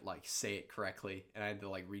can't say it correctly, and I had to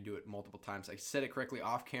redo it multiple times. I said it correctly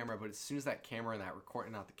off camera, but as soon as that camera and that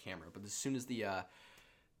recording, not the camera, but as soon as we're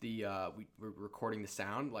recording the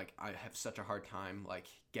sound, I have such a hard time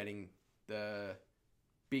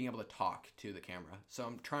being able to talk to the camera. So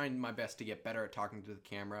I'm trying my best to get better at talking to the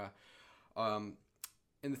camera. And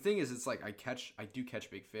the thing is, it's I do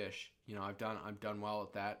catch big fish. I've done well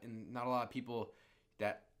at that, and not a lot of people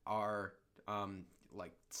that are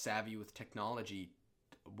savvy with technology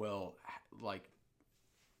will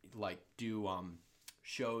do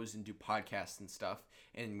shows and do podcasts and stuff.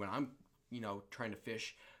 And when I'm trying to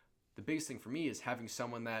fish, the biggest thing for me is having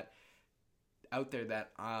someone that out there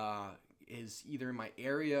that is either in my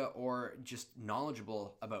area or just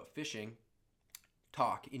knowledgeable about fishing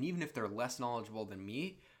talk. And even if they're less knowledgeable than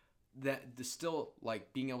me, that there's still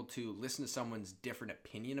being able to listen to someone's different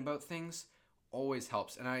opinion about things always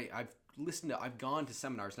helps. And I've gone to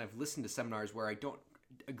seminars and I've listened to seminars where I don't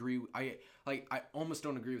agree. I almost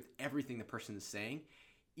don't agree with everything the person is saying,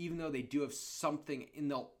 even though they do have something.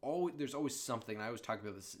 And there's always something. And I always talk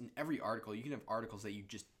about this in every article. You can have articles that you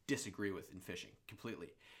just disagree with in fishing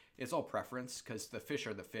completely. It's all preference, because the fish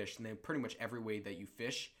are the fish, and then pretty much every way that you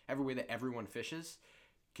fish, every way that everyone fishes,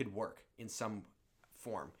 could work in some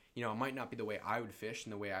form. You know, it might not be the way I would fish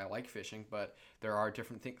and the way I like fishing, but there are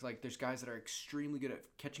different things. Like, there's guys that are extremely good at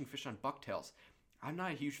catching fish on bucktails. I'm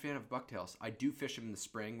not a huge fan of bucktails. I do fish them in the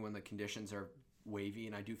spring when the conditions are wavy,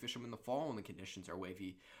 and I do fish them in the fall when the conditions are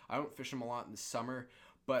wavy. I don't fish them a lot in the summer,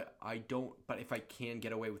 but if I can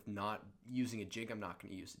get away with not using a jig, I'm not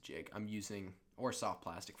going to use a jig. Or soft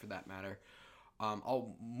plastic for that matter.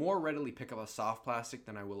 I'll more readily pick up a soft plastic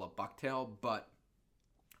than I will a bucktail, but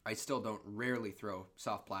I still rarely throw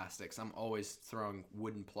soft plastics. I'm always throwing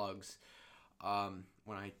wooden plugs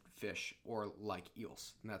when I fish, or like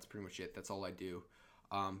eels, and that's pretty much it. That's all I do.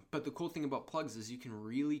 But the cool thing about plugs is you can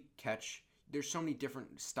really catch. There's so many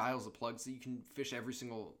different styles of plugs that you can fish every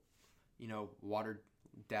single, water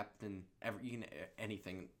depth and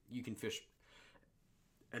anything. You can fish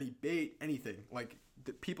any bait, anything. Like,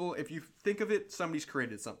 the people, if you think of it, somebody's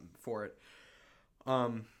created something for it.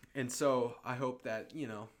 And so I hope that,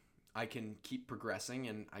 I can keep progressing,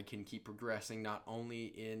 and I can keep progressing not only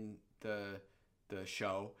in the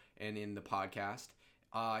show and in the podcast.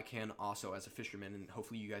 I can also, as a fisherman, and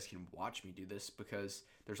hopefully you guys can watch me do this, because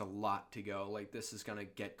there's a lot to go. Like, this is going to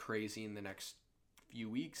get crazy in the next few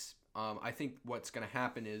weeks. I think what's going to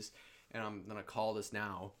happen is, and I'm going to call this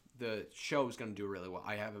now, the show is going to do really well.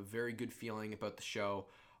 I have a very good feeling about the show,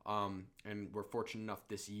 and we're fortunate enough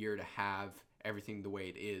this year to have everything the way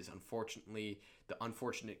it is. Unfortunately, the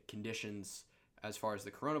unfortunate conditions as far as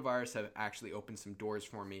the coronavirus have actually opened some doors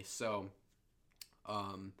for me. So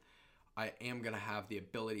I am going to have the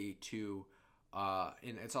ability to,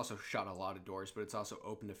 and it's also shut a lot of doors, but it's also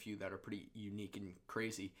opened a few that are pretty unique and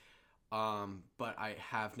crazy. But I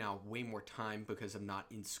have now way more time because I'm not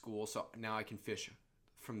in school. So now I can fish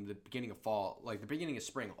from the beginning of fall, like the beginning of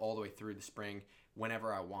spring, all the way through the spring,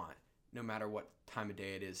 whenever I want, no matter what time of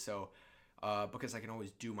day it is. So, because I can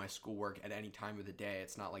always do my schoolwork at any time of the day.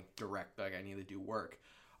 It's not like direct, like I need to do work.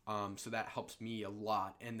 So that helps me a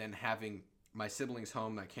lot. And then having my siblings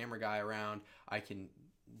home, my camera guy around, I can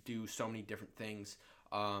do so many different things.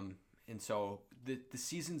 And so the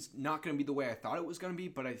season's not going to be the way I thought it was going to be,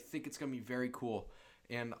 but I think it's going to be very cool.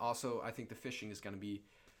 And also, I think the fishing is going to be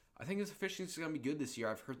good this year.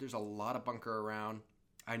 I've heard there's a lot of bunker around.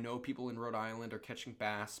 I know people in Rhode Island are catching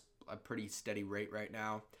bass at a pretty steady rate right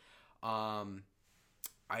now. I'm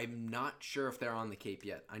not sure if they're on the Cape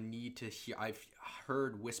yet. I need to hear. I've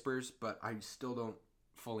heard whispers, but I still don't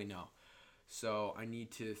fully know. So I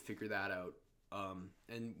need to figure that out.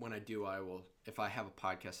 And when I do, I will. If I have a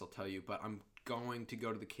podcast, I'll tell you. But I'm going to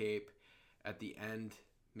go to the Cape at the end.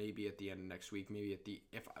 Maybe at the end of next week. Maybe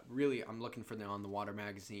I'm looking for the On the Water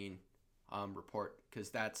magazine report, because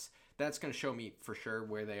that's going to show me for sure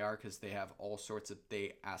where they are, because they have all sorts of.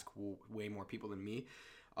 They ask way more people than me.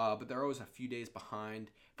 But they're always a few days behind.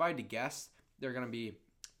 If I had to guess, they're going to be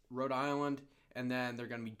Rhode Island, and then they're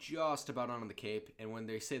going to be just about on the Cape. And when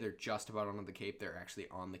they say they're just about on the Cape, they're actually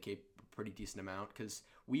on the Cape a pretty decent amount, because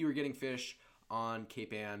we were getting fish on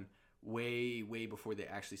Cape Ann way before they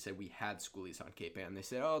actually said we had schoolies on Cape Ann. They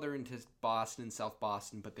said, they're into Boston, South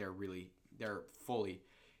Boston, but they're fully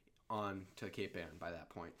on to Cape Ann by that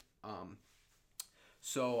point.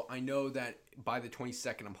 So I know that by the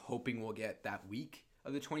 22nd, I'm hoping we'll get that week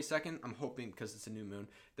of the 22nd. I'm hoping, because it's a new moon,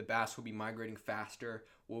 the bass will be migrating faster.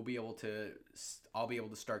 I'll be able to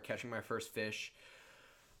start catching my first fish.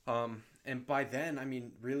 And by then, I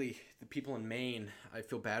mean, really, the people in Maine, I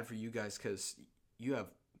feel bad for you guys, because you have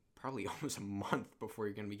probably almost a month before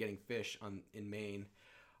you're going to be getting fish in Maine,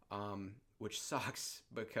 which sucks,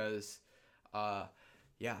 because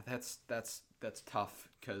that's tough,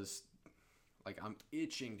 because like I'm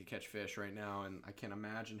itching to catch fish right now, and I can't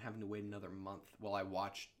imagine having to wait another month while I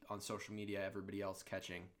watch on social media everybody else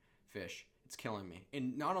catching fish. It's killing me.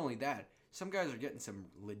 And not only that, some guys are getting some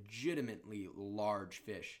legitimately large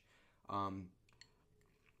fish.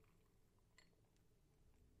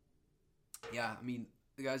 Yeah, I mean,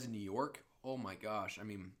 the guys in New York, oh my gosh. I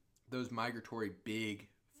mean, those migratory big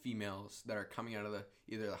females that are coming out of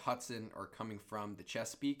either the Hudson or coming from the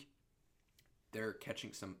Chesapeake, they're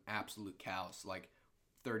catching some absolute cows, like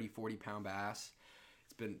 30, 40 pound bass.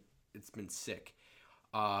 It's been sick.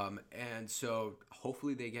 And so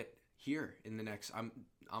hopefully they get here in the next, I'm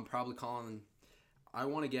probably calling, I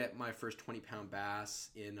want to get my first 20 pound bass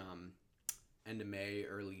in end of May,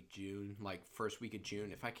 early June, like first week of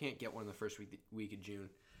June. If I can't get one the first week of June,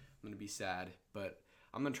 I'm gonna be sad. But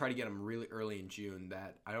I'm gonna try to get them really early in June.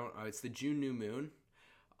 That I don't. It's the June new moon.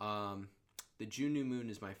 The June new moon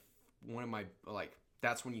is one of my like.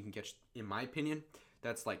 That's when you can catch. In my opinion,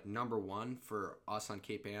 that's like number one for us on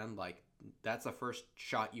Cape Ann. Like that's the first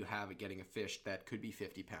shot you have at getting a fish that could be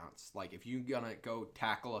 50 pounds. Like if you're gonna go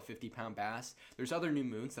tackle a 50-pound bass, there's other new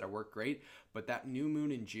moons that work great, but that new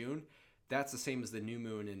moon in June, that's the same as the new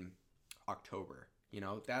moon in October. You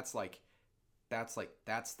know, that's the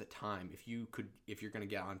time if you're gonna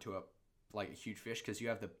get onto a huge fish, because you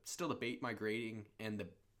have still the bait migrating and the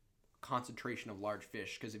concentration of large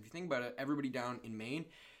fish. Because if you think about it, everybody down in Maine,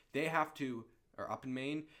 up in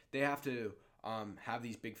Maine, they have to have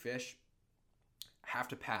these big fish have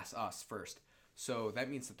to pass us first. So that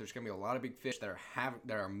means that there's going to be a lot of big fish that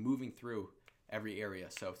are moving through every area.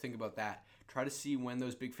 So think about that. Try to see when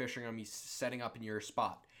those big fish are going to be setting up in your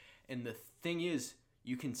spot. And the thing is,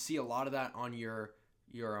 you can see a lot of that on your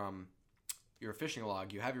fishing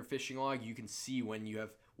log. You have your fishing log, you can see when you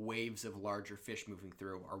have waves of larger fish moving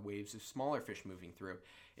through or waves of smaller fish moving through.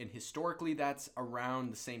 And historically, that's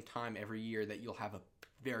around the same time every year that you'll have a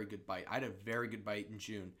very good bite. I had a very good bite in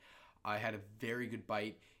June. I had a very good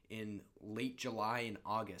bite in late July and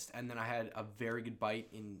August. And then I had a very good bite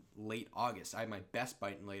in late August. I had my best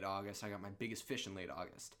bite in late August. I got my biggest fish in late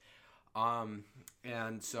August.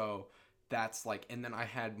 And so that's like, and then I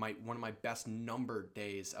had one of my best numbered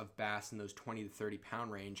days of bass in those 20 to 30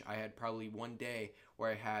 pound range. I had probably one day where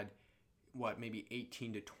I had maybe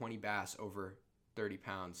 18 to 20 bass over 30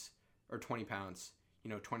 pounds or 20 pounds,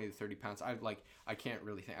 20 to 30 pounds. I can't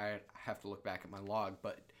really think, I have to look back at my log,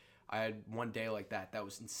 but I had one day like that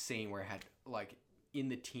was insane, where I had like in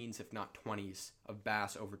the teens, if not 20s of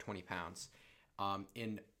bass over 20 pounds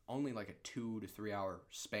in only like a 2 to 3 hour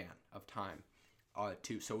span of time.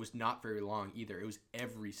 So it was not very long either. It was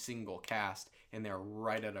every single cast, and they're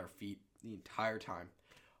right at our feet the entire time.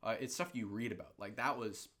 It's stuff you read about. Like that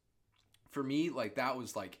was, for me, like that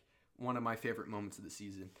was like one of my favorite moments of the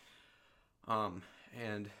season.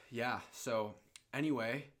 And yeah, so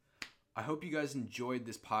anyway, I hope you guys enjoyed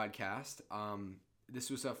this podcast. This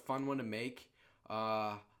was a fun one to make.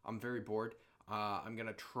 I'm very bored. I'm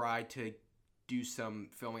gonna try to do some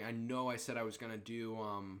filming. I know I said I was gonna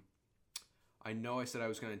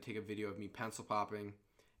take a video of me pencil popping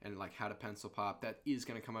and like how to pencil pop. That is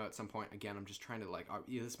going to come out at some point. Again, I'm just trying to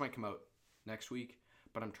this might come out next week,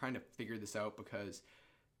 but I'm trying to figure this out because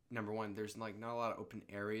number one, there's like not a lot of open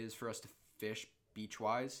areas for us to fish beach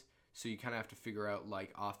wise. So you kind of have to figure out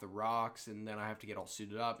like off the rocks, and then I have to get all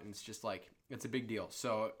suited up, and it's just like, it's a big deal.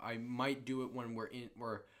 So I might do it when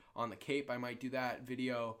we're on the Cape. I might do that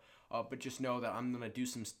video. But just know that I'm going to do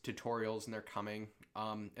some tutorials, and they're coming.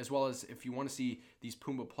 As well as if you want to see these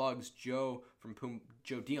Pumbaa plugs, Joe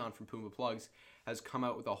Dion from Pumbaa Plugs has come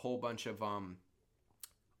out with a whole bunch of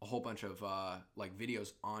like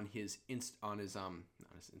videos on his not his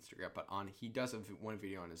Instagram, but he does one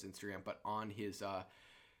video on his Instagram, but on his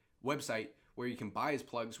website, where you can buy his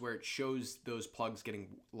plugs, where it shows those plugs getting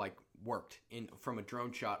like worked in from a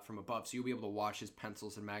drone shot from above. So you'll be able to watch his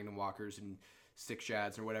pencils and Magnum walkers and stick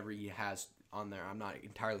shads or whatever he has on there. I'm not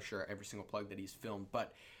entirely sure every single plug that he's filmed,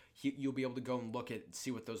 but you'll be able to go and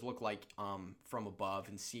see what those look like from above,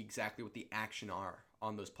 and see exactly what the action are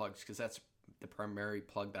on those plugs, because that's the primary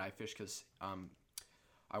plug that I fish, because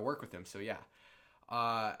I work with him. So yeah.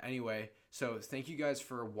 Anyway, so thank you guys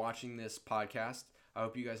for watching this podcast. I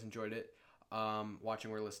hope you guys enjoyed it,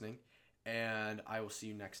 watching or listening, and I will see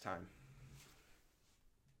you next time.